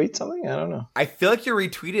I retweet something? I don't know. I feel like you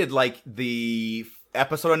retweeted the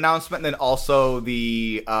episode announcement and then also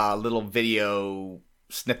the little video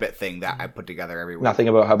snippet thing that I put together every week. Nothing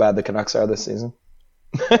about how bad the Canucks are this season.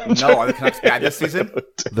 No, are the Canucks bad this season?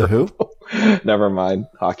 The who? Never mind.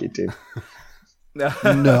 Hockey team.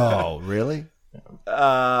 No, really?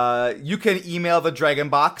 You can email the Dragon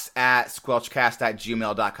Box at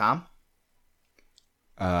squelchcast@gmail.com.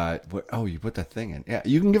 You put that thing in. Yeah,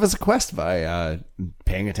 you can give us a quest by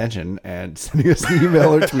paying attention and sending us an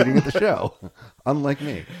email or tweeting at the show. Unlike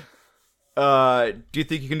me. Do you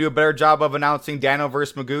think you can do a better job of announcing Dano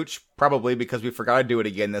versus Magooch? Probably, because we forgot to do it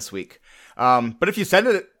again this week. But if you send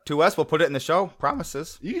it to us, we'll put it in the show.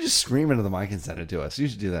 Promises. You can just scream into the mic and send it to us. You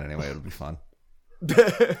should do that anyway. It'll be fun.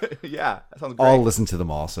 Yeah, that sounds great. I'll listen to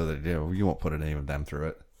them all so that you won't put any of them through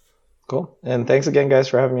it. Cool. And thanks again, guys,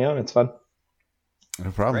 for having me on. It's fun.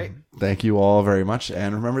 No problem. Great. Thank you all very much.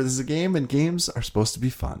 And remember, this is a game, and games are supposed to be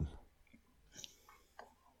fun.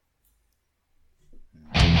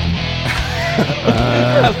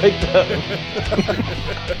 I like that.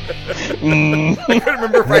 I couldn't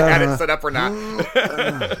remember if I had it set up or not.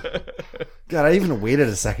 God, I even waited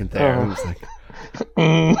a second there. I was like...